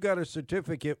is you got a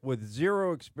certificate with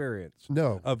zero experience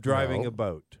No. of driving No. a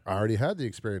boat. I already had the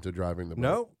experience of driving the boat.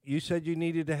 No, you said you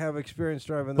needed to have experience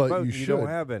driving the But boat. you and should. You don't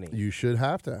have any. You should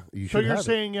have to. You So should you're have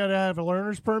saying you got to have a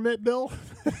learner's permit, Bill?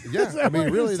 it. Yeah, that I mean, what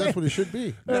you're really, saying? that's what it should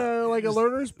be. Like a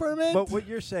learner's permit? But what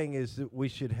you're saying is that we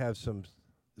should have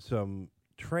some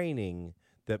training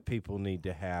that people need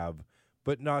to have,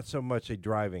 but not so much a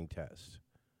driving test.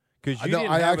 Because you No,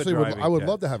 didn't I have actually a would. driving I would test.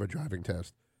 love to have a driving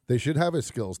test. They should have a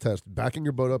skills test, backing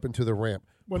your boat up into the ramp,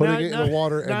 Well, putting now- it in now- the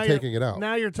water, now and you're- taking it out.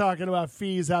 Now you're talking about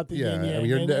fees out the Yeah, yin-yang. I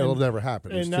mean, it'll never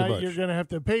happen. It's And too now much. you're going to have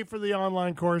to pay for the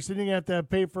online course, and you have to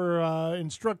pay for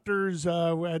instructors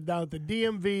down at the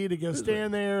DMV to go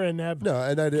stand there and have No,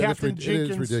 and it Captain is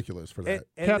Jenkins- ridiculous for that.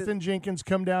 And Captain Jenkins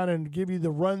come down and give you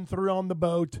the run through on the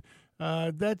boat.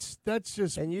 That's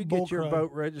just And you bull get your crud.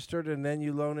 boat registered, and then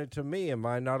you loan it to me. Am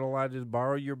I not allowed to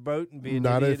borrow your boat and be an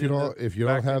Not idiot if you in don't. the If you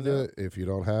don't back have end of the. If you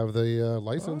don't have the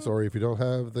license, or if you don't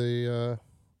have the.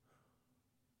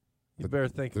 You better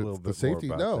think a little the bit safety.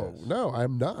 more No, about this. no,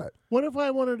 I'm not. What if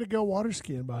I wanted to go water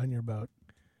skiing behind your boat?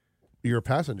 You're a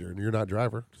passenger and you're not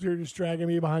driver. So you're just dragging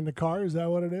me behind the car? Is that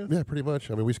what it is? Yeah, pretty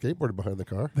much. I mean, we skateboarded behind the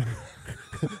car.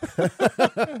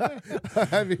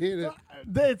 I mean,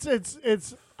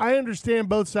 It's I understand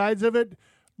both sides of it,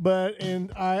 but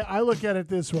I look at it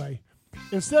this way: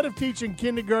 instead of teaching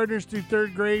kindergartners through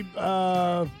third grade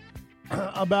about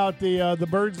the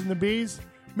birds and the bees,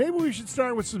 maybe we should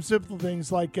start with some simple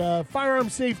things like firearm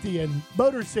safety and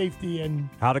boater safety and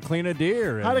How to clean a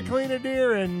deer. And how to clean a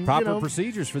deer and proper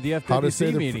procedures for the how to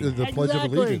say FWC meeting. the Pledge of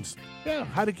Exactly. Allegiance. Yeah,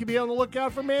 how to be on the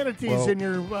lookout for manatees Well- in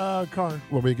your car.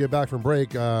 When we get back from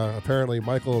break, apparently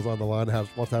Michael is on the line and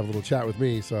wants to have a little chat with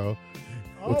me. So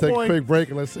we'll Oh, take boy. a quick break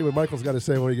and let's see what Michael's got to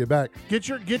say when we get back. Get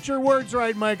your words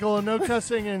right, Michael, and no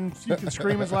cussing, and you can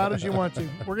scream as loud as you want to.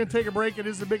 We're going to take a break. It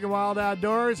is the Big and Wild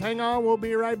Outdoors. Hang on, we'll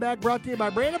be right back. Brought to you by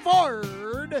Brandon Ford.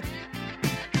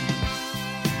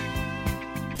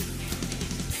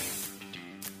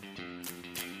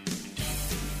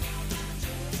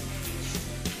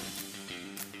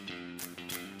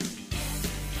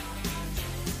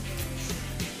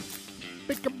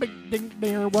 Big ding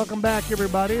dinger. Welcome back,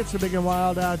 everybody. It's the Big and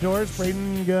Wild Outdoors.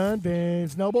 Braden Gunn,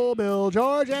 Vince Noble, Bill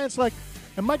George, and Slick.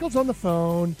 And Michael's on the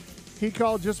phone. He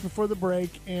called just before the break,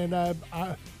 and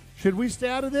should we stay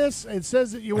out of this? It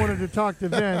says that you wanted to talk to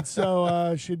Vince,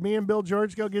 so should me and Bill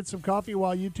George go get some coffee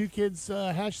while you two kids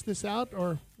hash this out,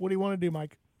 or what do you want to do,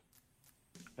 Mike?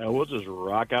 We'll just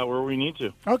rock out where we need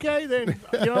to. Okay, then.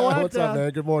 You know what? What's up, man?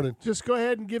 Good morning. Just go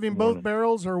ahead and give him both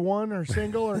barrels, or one, or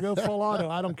single, or go full auto.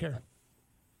 I don't care.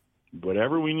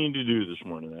 Whatever we need to do this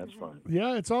morning, that's fine.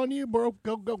 Yeah, it's on you, bro.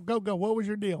 Go, go, go, go. What was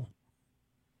your deal?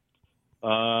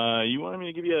 You wanted me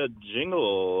to give you a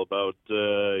jingle about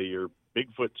your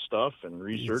Bigfoot stuff and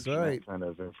research and right. that kind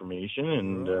of information,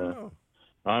 and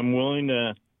I'm willing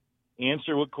to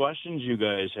answer what questions you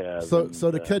guys have. So, and,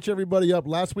 to catch everybody up,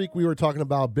 last week we were talking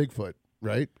about Bigfoot,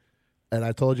 right? And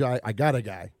I told you I got a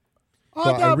guy. I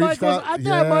So I thought reached out- Mike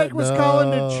yeah, was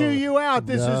calling to no, chew you out.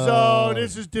 This no.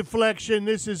 this is deflection.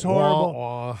 This is horrible.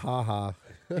 Wah, wah, ha ha.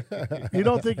 You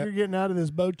don't think you're getting out of this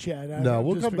boat chat? No,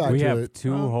 we'll come back we to have it.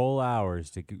 2 whole hours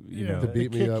to Yeah. To They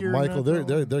beat me kick up, your Michael. nuts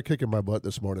They're off. they're kicking my butt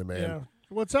this morning, man. Yeah.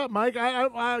 What's up, Mike?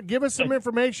 I give us some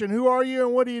information. Who are you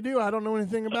and what do you do? I don't know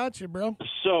anything about you, bro.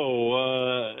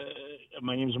 So,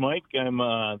 my name's Mike. I'm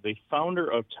the founder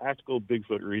of Tactical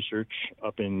Bigfoot Research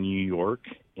up in New York,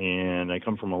 and I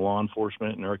come from a law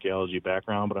enforcement and archaeology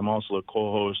background, but I'm also the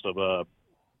co-host of a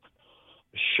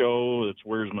show that's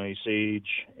Where's My Sage,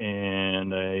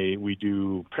 and we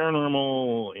do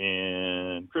paranormal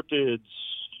and cryptids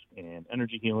and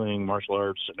energy healing, martial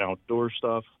arts, and outdoor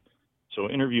stuff. So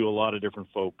interview a lot of different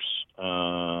folks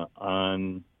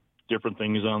on different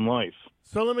things on life.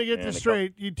 So let me get this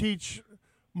straight. You teach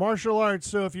martial arts,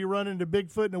 so if you run into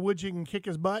Bigfoot in the woods, you can kick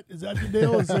his butt? Is that the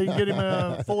deal? So you can get him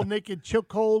a full naked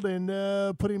chokehold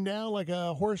and put him down like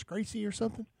a Horace Gracie or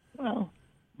something? Well,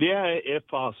 yeah, if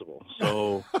possible.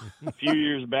 So a few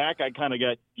years back, I kind of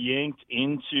got yanked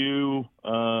into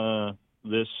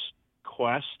this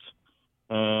quest.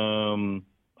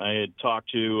 I had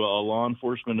talked to a law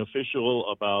enforcement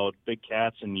official about big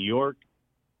cats in New York.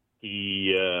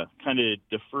 He kind of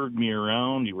deferred me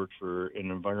around. He worked for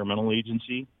an environmental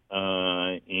agency,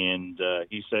 and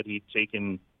he said he'd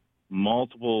taken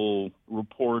multiple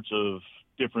reports of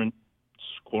different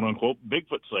quote-unquote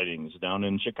Bigfoot sightings down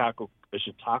in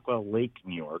Chautauqua Lake,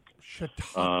 New York,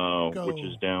 which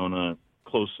is down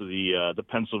close to the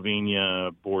Pennsylvania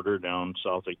border down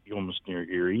south, like almost near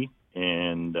Erie.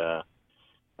 And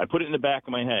I put it in the back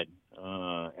of my head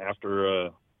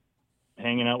after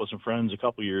hanging out with some friends a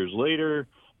couple years later.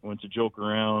 I went to joke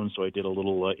around, so I did a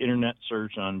little internet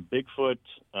search on Bigfoot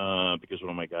because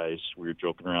one of my guys, we were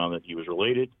joking around that he was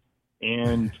related,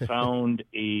 and found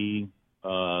a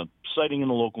sighting in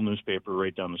the local newspaper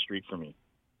right down the street from me.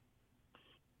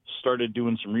 Started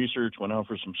doing some research, went out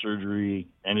for some surgery,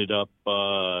 ended up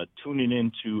tuning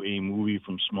into a movie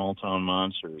from Small Town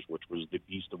Monsters, which was The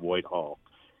Beast of Whitehall.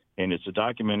 And it's a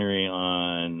documentary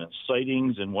on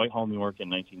sightings in Whitehall, New York in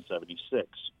 1976,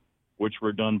 which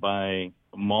were done by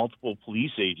multiple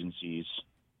police agencies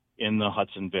in the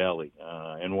Hudson Valley.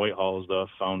 And Whitehall is the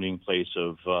founding place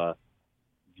of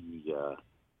the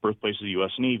birthplace of the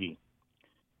U.S. Navy.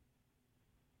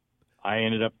 I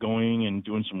ended up going and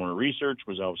doing some more research,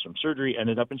 was out with some surgery,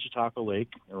 ended up in Chautauqua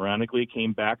Lake. Ironically,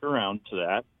 came back around to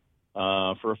that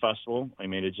for a festival. I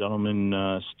made a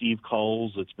gentleman, Steve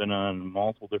Culls, that's been on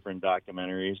multiple different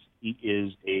documentaries. He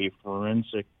is a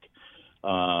forensic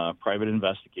private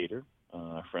investigator,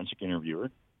 forensic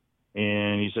interviewer.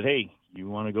 And he said, hey, you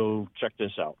want to go check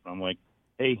this out? And I'm like,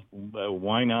 hey,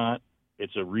 why not?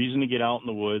 It's a reason to get out in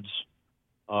the woods.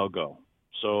 I'll go.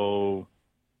 So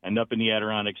end up in the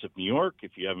Adirondacks of New York.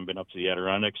 If you haven't been up to the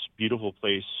Adirondacks, beautiful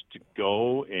place to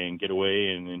go and get away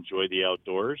and enjoy the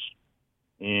outdoors.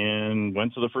 And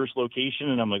went to the first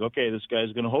location, and I'm like, okay, this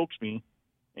guy's going to hoax me.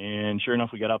 And sure enough,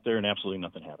 we got up there, and absolutely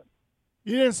nothing happened.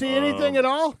 You didn't see anything at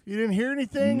all? You didn't hear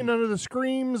anything? None of the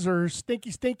screams or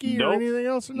stinky nope. or anything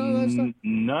else? None of that stuff?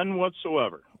 None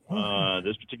whatsoever.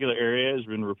 This particular area has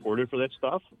been reported for that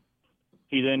stuff.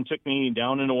 He then took me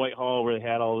down into Whitehall where they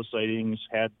had all the sightings,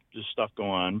 had this stuff go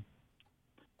on.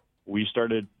 We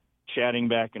started chatting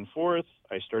back and forth.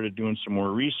 I started doing some more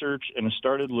research, and I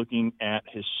started looking at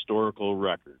historical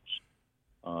records.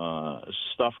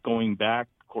 Stuff going back,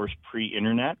 of course,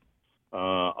 pre-internet,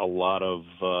 a lot of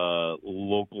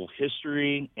local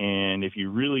history, and if you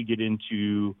really get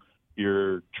into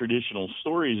your traditional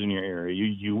stories in your area,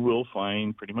 you will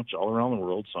find pretty much all around the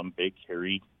world some big,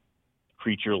 hairy,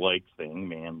 creature-like thing,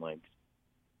 man-like.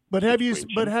 But have you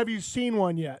seen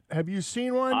one yet? Have you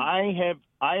seen one? I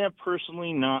have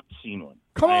personally not seen one.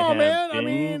 Come on,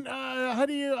 man.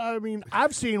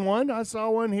 I've seen one. I saw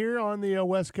one here on the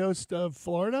west coast of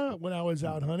Florida when I was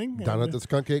out hunting. Down at the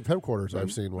Skunk Ape headquarters,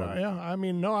 I've seen one.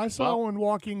 I saw one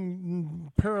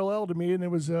walking parallel to me, and it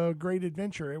was a great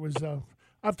adventure. It was.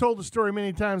 I've told the story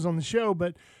many times on the show,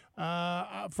 but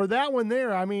for that one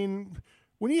there, I mean,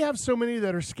 when you have so many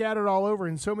that are scattered all over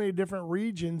in so many different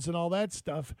regions and all that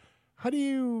stuff, how do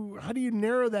you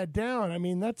narrow that down? I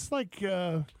mean, that's like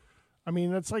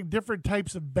different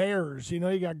types of bears. You know,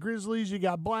 you got grizzlies, you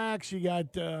got blacks, you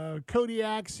got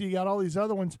Kodiaks, you got all these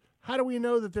other ones. How do we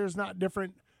know that there's not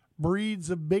different breeds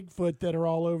of Bigfoot that are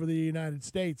all over the United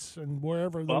States and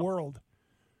wherever in the world?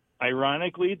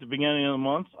 Ironically, at the beginning of the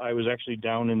month, I was actually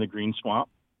down in the Green Swamp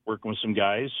working with some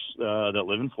guys that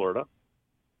live in Florida.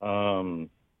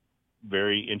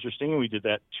 Very interesting. We did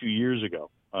that 2 years ago.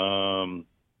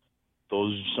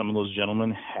 Some of those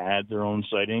gentlemen had their own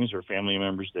sightings, or family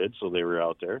members did, so they were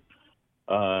out there.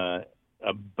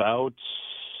 About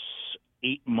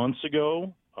 8 months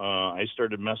ago, I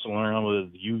started messing around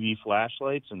with UV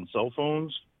flashlights and cell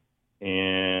phones.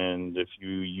 And if you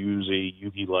use a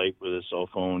UV light with a cell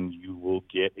phone, you will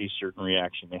get a certain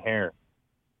reaction to hair.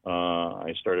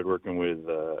 I started working with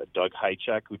Doug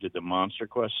Hychek, who did the Monster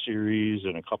Quest series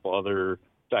and a couple other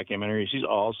documentaries. He's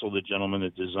also the gentleman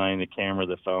that designed the camera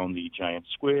that found the giant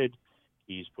squid.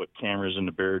 He's put cameras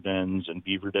into bear dens and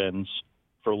beaver dens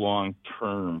for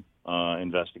long-term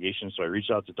investigation. So I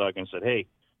reached out to Doug and said, hey,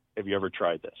 have you ever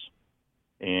tried this?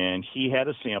 And he had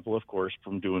a sample, of course,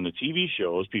 from doing the TV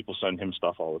shows. People send him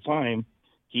stuff all the time.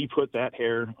 he put that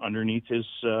hair underneath his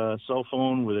cell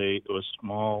phone with a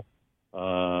small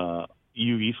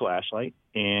UV flashlight,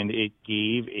 and it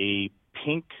gave a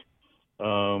pink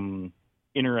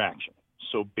interaction.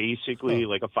 So basically,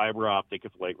 like a fiber optic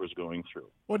if light was going through.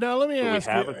 Well, now let me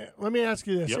ask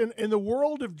you this: Yep. in the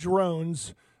world of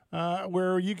drones,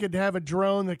 where you could have a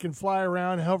drone that can fly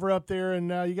around, hover up there, and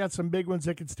you got some big ones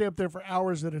that can stay up there for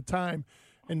hours at a time.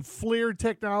 And FLIR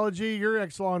technology, you're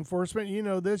ex-law enforcement, you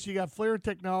know this. You got FLIR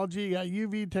technology, you got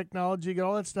UV technology, you got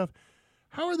all that stuff.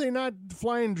 How are they not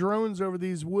flying drones over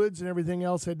these woods and everything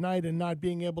else at night and not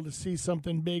being able to see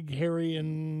something big, hairy,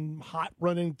 and hot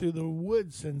running through the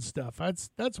woods and stuff?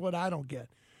 That's what I don't get.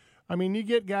 I mean, you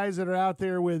get guys that are out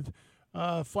there with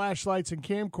flashlights and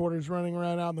camcorders running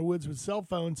around out in the woods with cell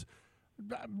phones.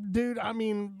 Dude, I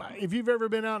mean, if you've ever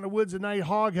been out in the woods at night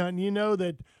hog hunting, you know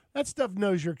that stuff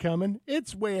knows you're coming.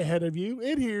 It's way ahead of you.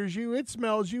 It hears you. It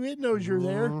smells you. It knows you're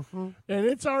there. And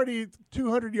it's already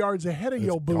 200 yards ahead of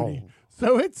your booty. Gone.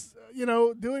 So it's,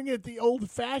 doing it the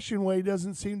old-fashioned way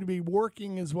doesn't seem to be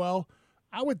working as well.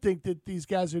 I would think that these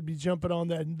guys would be jumping on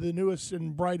the newest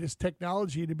and brightest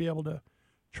technology to be able to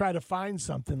try to find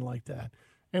something like that.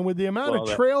 And with the amount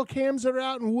of trail cams that are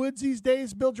out in woods these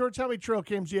days, Bill George, how many trail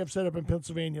cams do you have set up in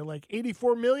Pennsylvania? Like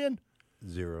 84 million?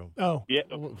 0. Oh. Yeah.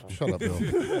 Shut up, Bill.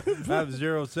 I have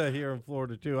 0 set here in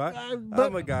Florida, too.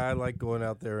 I'm a guy, I like going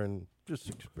out there and just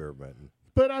experimenting.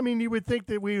 But, I mean, you would think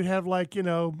that we would have, like,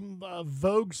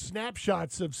 Vogue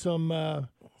snapshots of some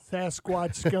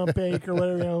Sasquatch, skunk ache, or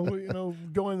whatever,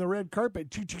 going the red carpet.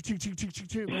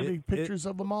 Maybe pictures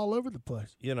of them all over the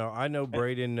place. I know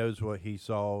Braden knows what he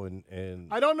saw, and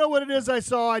I don't know what it is I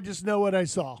saw. I just know what I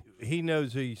saw. He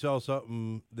knows he saw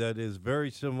something that is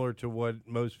very similar to what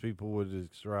most people would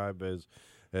describe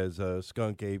as a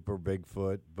skunk ape or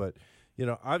Bigfoot. But,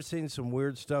 I've seen some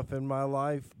weird stuff in my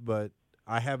life, but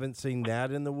I haven't seen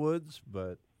that in the woods,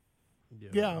 but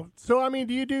yeah. So I mean,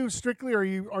 do you do strictly? Are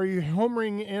you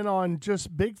homering in on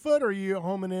just Bigfoot, or are you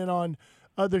homing in on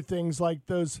other things like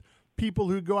those people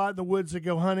who go out in the woods that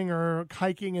go hunting or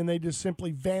hiking and they just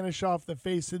simply vanish off the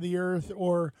face of the earth?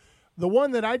 Or the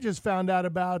one that I just found out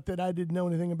about that I didn't know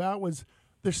anything about was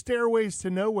the stairways to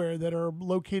nowhere that are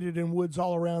located in woods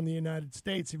all around the United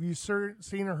States. Have you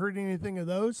seen or heard anything of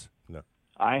those? No.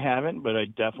 I haven't, but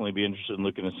I'd definitely be interested in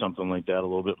looking at something like that a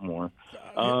little bit more.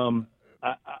 I'm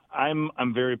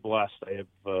very blessed. I have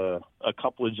a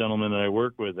couple of gentlemen that I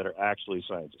work with that are actually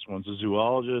scientists. One's a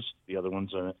zoologist, the other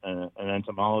one's an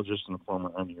entomologist and a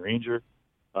former Army Ranger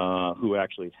who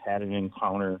actually had an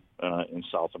encounter in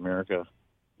South America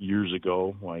years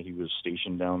ago while he was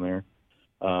stationed down there.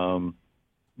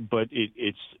 But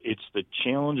it's the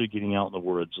challenge of getting out in the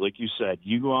woods. Like you said,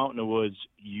 you go out in the woods,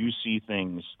 you see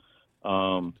things.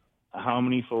 How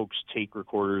many folks take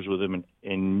recorders with them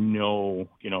and know,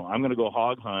 I'm going to go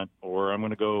hog hunt or I'm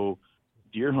going to go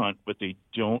deer hunt, but they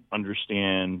don't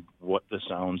understand what the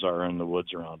sounds are in the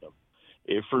woods around them.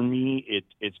 For me,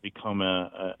 it's become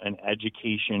an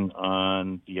education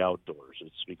on the outdoors.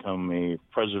 It's become a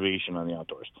preservation on the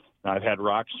outdoors. Now, I've had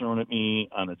rocks thrown at me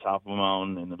on the top of a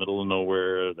mountain in the middle of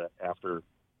nowhere that after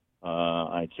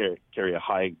I carry a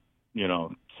high,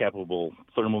 capable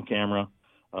thermal camera.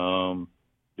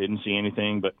 Didn't see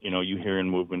anything, but, you hearing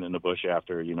movement in the bush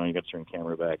after, you got to turn the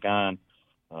camera back on.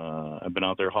 I've been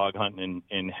out there hog hunting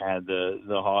and had the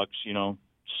hogs,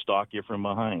 stalk you from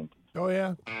behind. Oh,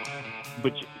 yeah.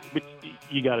 But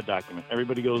you got to document.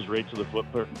 Everybody goes right to the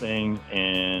footprint thing,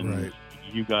 and Right.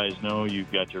 You guys know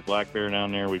you've got your black bear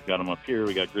down there. We've got them up here.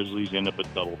 We got grizzlies. You end up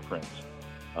with double prints.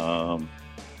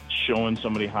 Showing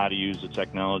somebody how to use the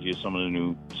technology of some of the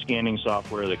new scanning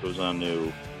software that goes on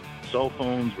to cell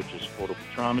phones, which is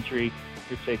photophotometry.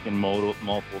 You're taking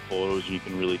multiple photos, and you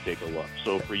can really take a look.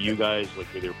 So for you guys,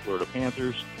 like with your Florida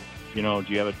Panthers, do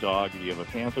you have a dog or do you have a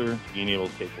panther? Being able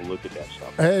to take a look at that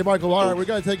stuff. Hey, Michael, all right, we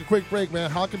got to take a quick break, man.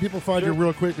 How can people find you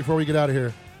real quick before we get out of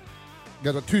here?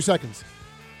 Got 2 seconds.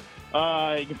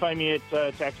 You can find me at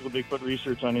Tactical Bigfoot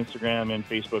Research on Instagram and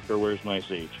Facebook, or Where's My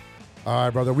Sage. All right,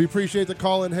 brother. We appreciate the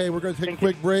call in. Hey, we're going to take a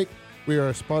quick break. We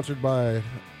are sponsored by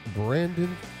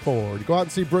Brandon Ford. Go out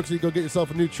and see Brooksy. Go get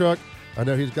yourself a new truck. I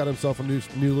know he's got himself a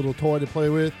new little toy to play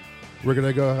with. We're going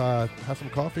to go have some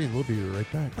coffee, and we'll be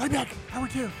right back. Right back. Hour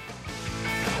 2.